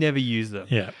arrows, never use them.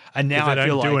 Yeah. And now I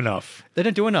feel like... They don't do enough. They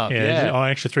don't do enough, Oh,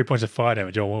 extra 3 points of fire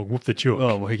damage. Oh, well, whoop the chook.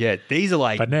 Oh, well, yeah. These are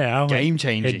like but now,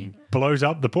 game-changing. It blows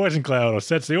up the poison cloud or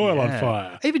sets the oil on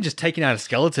fire. Even just taking out a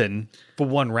skeleton for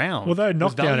one round. Although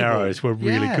knockdown arrows were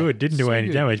really good. Didn't do any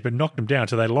damage, but knocked them down,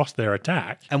 so they lost their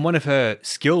attack. And one of her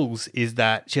skills is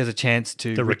that she has a chance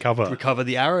to recover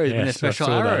the arrows when they're special I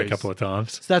saw arrows. That a couple of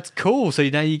times. So that's cool. So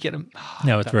now you get them.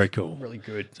 No, it's very cool. Really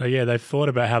good. So yeah, they've thought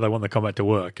about how they want the combat to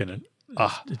work, and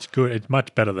it's good. It's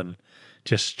much better than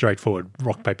just straightforward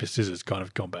rock paper scissors kind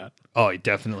of combat. Oh,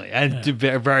 definitely, and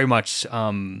very much.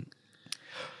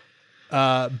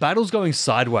 Battles going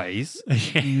sideways,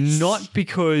 not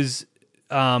because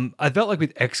I felt like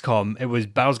with XCOM it was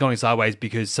battles going sideways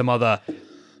because some other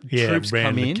troops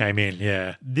came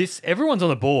in. Everyone's on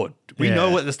the board. We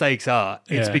know what the stakes are.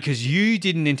 It's because you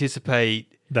didn't anticipate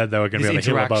that they were going to be on the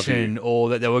hill above you, or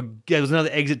that there was another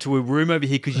exit to a room over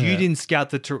here because you didn't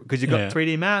scout because you've got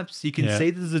 3D maps. You can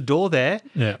see there's a door there.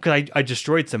 Because I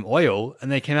destroyed some oil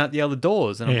and they came out the other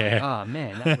doors, and I'm like, oh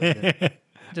man,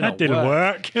 that didn't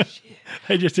work.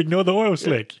 They just ignored the oil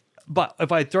slick. But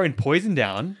if I had thrown poison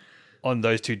down on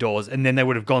those 2 doors and then they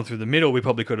would have gone through the middle, we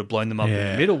probably could have blown them up in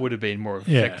the middle, would have been more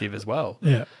effective as well.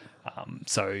 Yeah.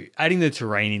 So adding the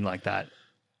terrain in like that,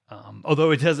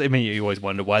 although it does, I mean, you always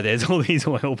wonder why there's all these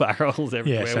oil barrels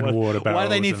everywhere. Yes, and water barrels. Why do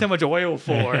they need so much oil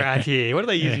for out here? What are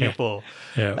they using it for?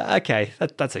 Yeah. Okay,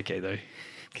 that's okay though.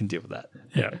 Can deal with that.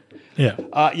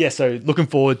 Yeah. So looking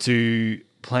forward to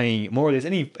playing more of this.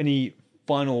 Any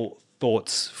final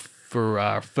thoughts for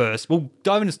our first. We'll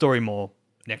dive into story more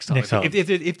next time. Next time.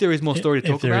 If there is more story to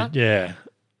talk about. Yeah.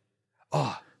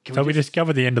 Oh, So we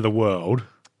discover the end of the world,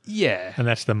 yeah. and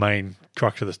that's the main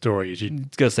crux of the story. Is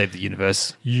It's got to save the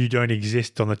universe. you don't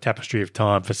exist on the tapestry of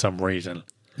time for some reason,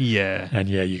 Yeah. and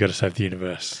you got to save the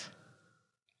universe.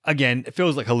 Again, it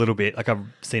feels like a little bit like I've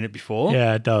seen it before.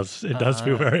 Yeah, it does. It does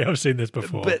feel very. I've seen this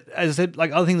before. But as I said,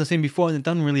 like other things I've seen before and they've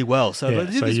done really well. So Yeah, they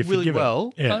did so this you really forgive it.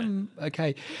 well. Yeah.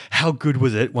 Okay. How good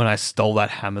was it when I stole that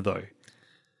hammer though?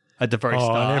 At the very and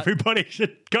start. everybody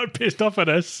got pissed off at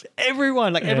us.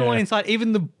 Everyone inside,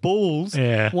 even the bulls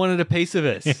wanted a piece of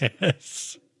us.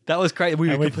 Yes. That was great. We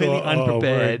were completely thought, we're in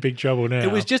unprepared. big trouble now.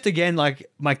 It was just, again, like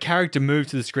my character moved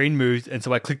to the screen moved, and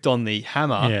so I clicked on the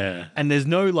hammer. Yeah. And there's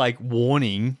no like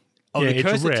warning. Oh, the it's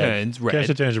cursor red. turns red.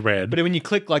 Cursor turns red. But when you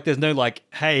click, like, there's no like,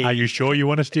 hey, Are you sure you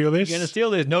want to steal this? you're going to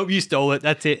steal this? Nope, you stole it.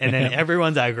 That's it. And then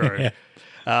everyone's aggro.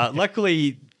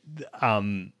 Luckily,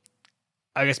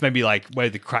 I guess maybe like where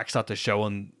the cracks start to show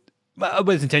on,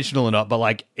 whether it's intentional or not, but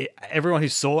like everyone who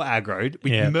saw aggroed,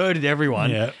 we murdered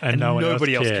everyone and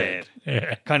nobody else cared.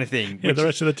 Yeah. Kind of thing. Yeah, the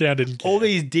rest of the town didn't care. All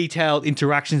these detailed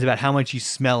interactions about how much you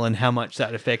smell and how much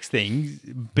that affects things,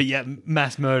 but yet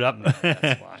mass murder up. No,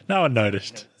 that's fine. No one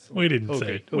noticed. We didn't see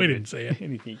it. We didn't see it.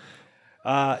 Anything.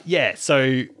 Yeah,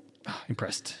 so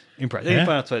impressed. Any Yeah.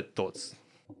 final thoughts?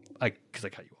 Because I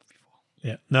cut you off before.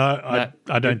 Yeah. No,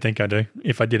 I don't think I do.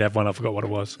 If I did have one, I forgot what it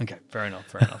was. Okay, fair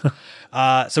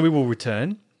enough. So we will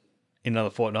return in another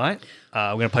fortnight.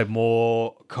 We're going to play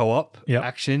more co-op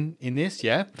action in this,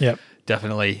 yeah? Yep.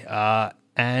 Definitely.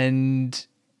 And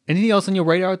anything else on your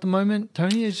radar at the moment,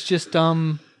 Tony? It's just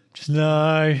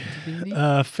No.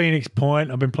 Phoenix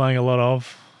Point, I've been playing a lot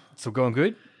of. still going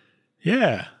good?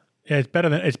 Yeah. Yeah, it's better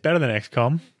than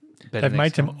XCOM. Better They've than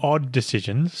made XCOM? some odd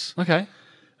decisions. Okay.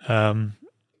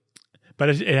 But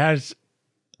it has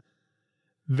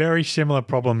very similar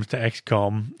problems to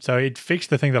XCOM. So it fixed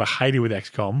the thing that I hated with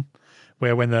XCOM,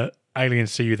 where when the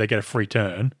aliens see you, they get a free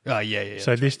turn. Oh, yeah.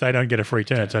 So they don't get a free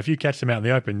turn. So if you catch them out in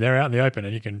the open, they're out in the open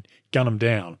and you can gun them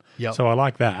down. Yep. So I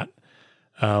like that.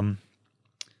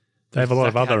 They have a lot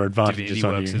of Exactly other how advantages Divinity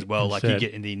on works you as well. Like you instead.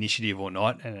 get in the initiative or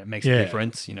not, and it makes Yeah. a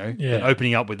difference, you know. Yeah. But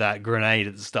opening up with that grenade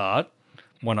at the start,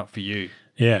 why not for you,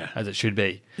 Yeah. as it should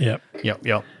be. Yep.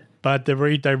 Yep. But they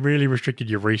really restricted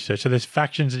your research. So there's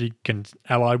factions that you can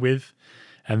ally with,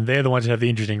 and they're the ones that have the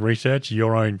interesting research.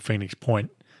 Your own Phoenix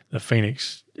Point, the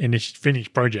Phoenix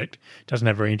Project, doesn't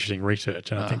have very interesting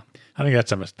research, and I think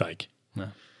that's a mistake. No.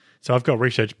 So I've got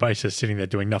research bases sitting there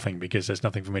doing nothing because there's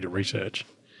nothing for me to research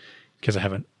because I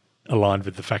haven't aligned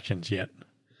with the factions yet.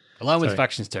 Align with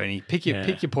factions, Tony. Pick your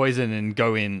poison and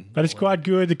go in. But it's quite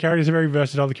good. The characters are very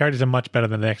versatile. The characters are much better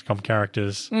than the XCOM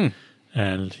characters,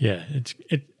 and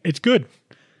it's good.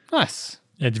 Nice.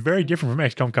 It's very different from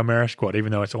XCOM Chimera Squad,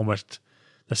 even though it's almost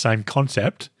the same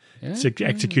concept. It's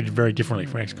executed very differently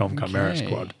from XCOM Chimera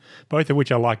Squad, both of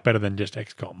which I like better than just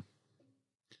XCOM.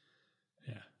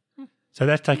 Yeah. So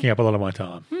that's taking up a lot of my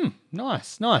time.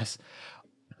 Nice.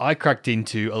 I cracked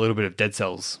into a little bit of Dead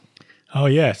Cells, Oh,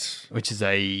 yes. which is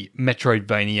a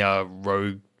Metroidvania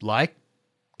rogue-like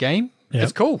game. Yep.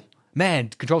 It's cool. Man,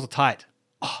 controls are tight.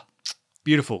 Oh,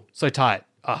 beautiful. So tight.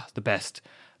 The best.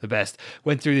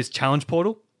 Went through this challenge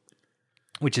portal,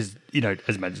 which is,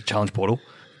 as imagine, challenge portal.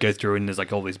 Go through and there's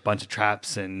like all this bunch of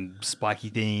traps and spiky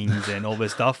things and all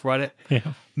this stuff, right?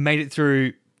 Yeah. Made it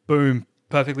through, boom,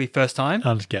 perfectly first time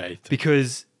Unscathed.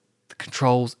 because the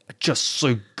controls are just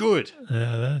so good.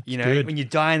 That's You know, good. when you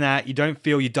die in that, you don't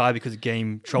feel you die because the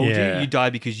game trolled you. Yeah. You die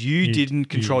because you didn't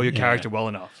control your character well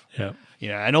enough. Yeah.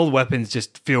 And all the weapons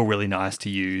just feel really nice to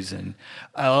use. And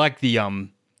I like the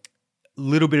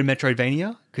little bit of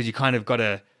Metroidvania because you kind of got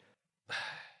to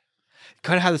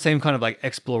kind of have the same kind of like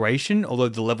exploration, although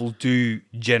the levels do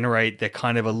generate, they're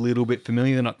kind of a little bit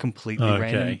familiar. They're not completely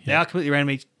random. yeah. They are completely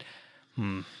random.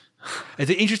 It's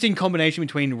an interesting combination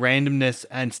between randomness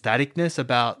and staticness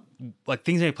about like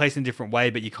things are placed in a different way,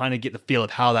 but you kind of get the feel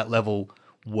of how that level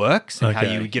works and how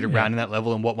you would get around in that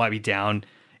level and what might be down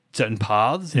certain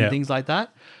paths and things like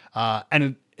that.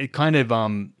 And it kind of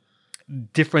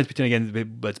difference between,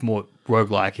 again, but it's more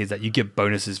roguelike, is that you get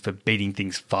bonuses for beating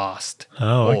things fast.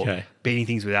 Oh, or okay. beating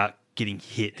things without getting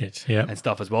hit Yep. and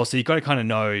stuff as well. So you got to kind of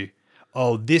know,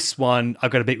 this one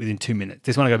I've got to beat within 2 minutes.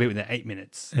 This one I've got to beat within 8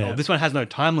 minutes. Yeah. Oh, this one has no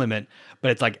time limit,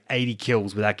 but it's like 80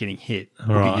 kills without getting hit. Will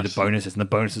get you Right. the bonuses, and the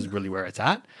bonus is really where it's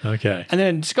at. Okay. And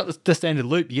then just got the standard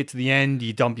loop. You get to the end,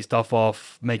 you dump your stuff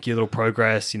off, make your little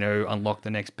progress, unlock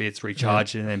the next bits,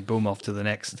 recharge it, and then boom, off to the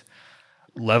next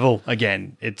level.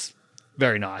 Again, it's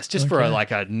very nice. Just for a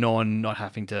not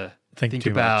having to think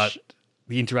too about much.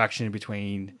 the interaction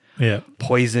between Yeah.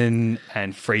 poison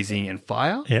and freezing and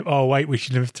fire. Yeah. Oh, wait, we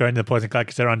should have thrown the poison cloud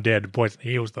because they're undead. The poison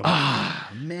heals them.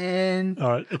 Man. All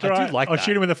right, it's I all do right. like I'll that.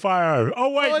 shoot him with a fire arrow. Oh,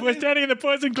 wait, Oh, we're standing in the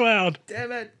poison cloud.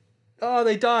 Damn it. Oh,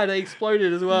 they died. They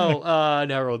exploded as well. Now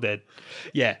we're all dead.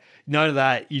 Yeah. None of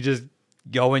that. You just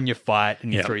go in, you fight,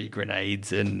 and you Yep. throw your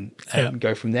grenades and Yep.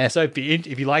 go from there. So if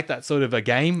you like that sort of a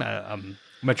game,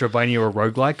 Metroidvania or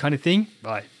roguelike kind of thing,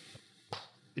 right,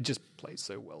 it just plays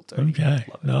so well, too. Okay, Love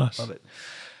it. nice. Love it.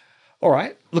 All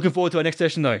right. Looking forward to our next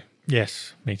session, though.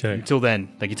 Yes, me too. Until then,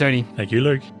 thank you, Tony. Thank you,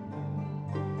 Luke.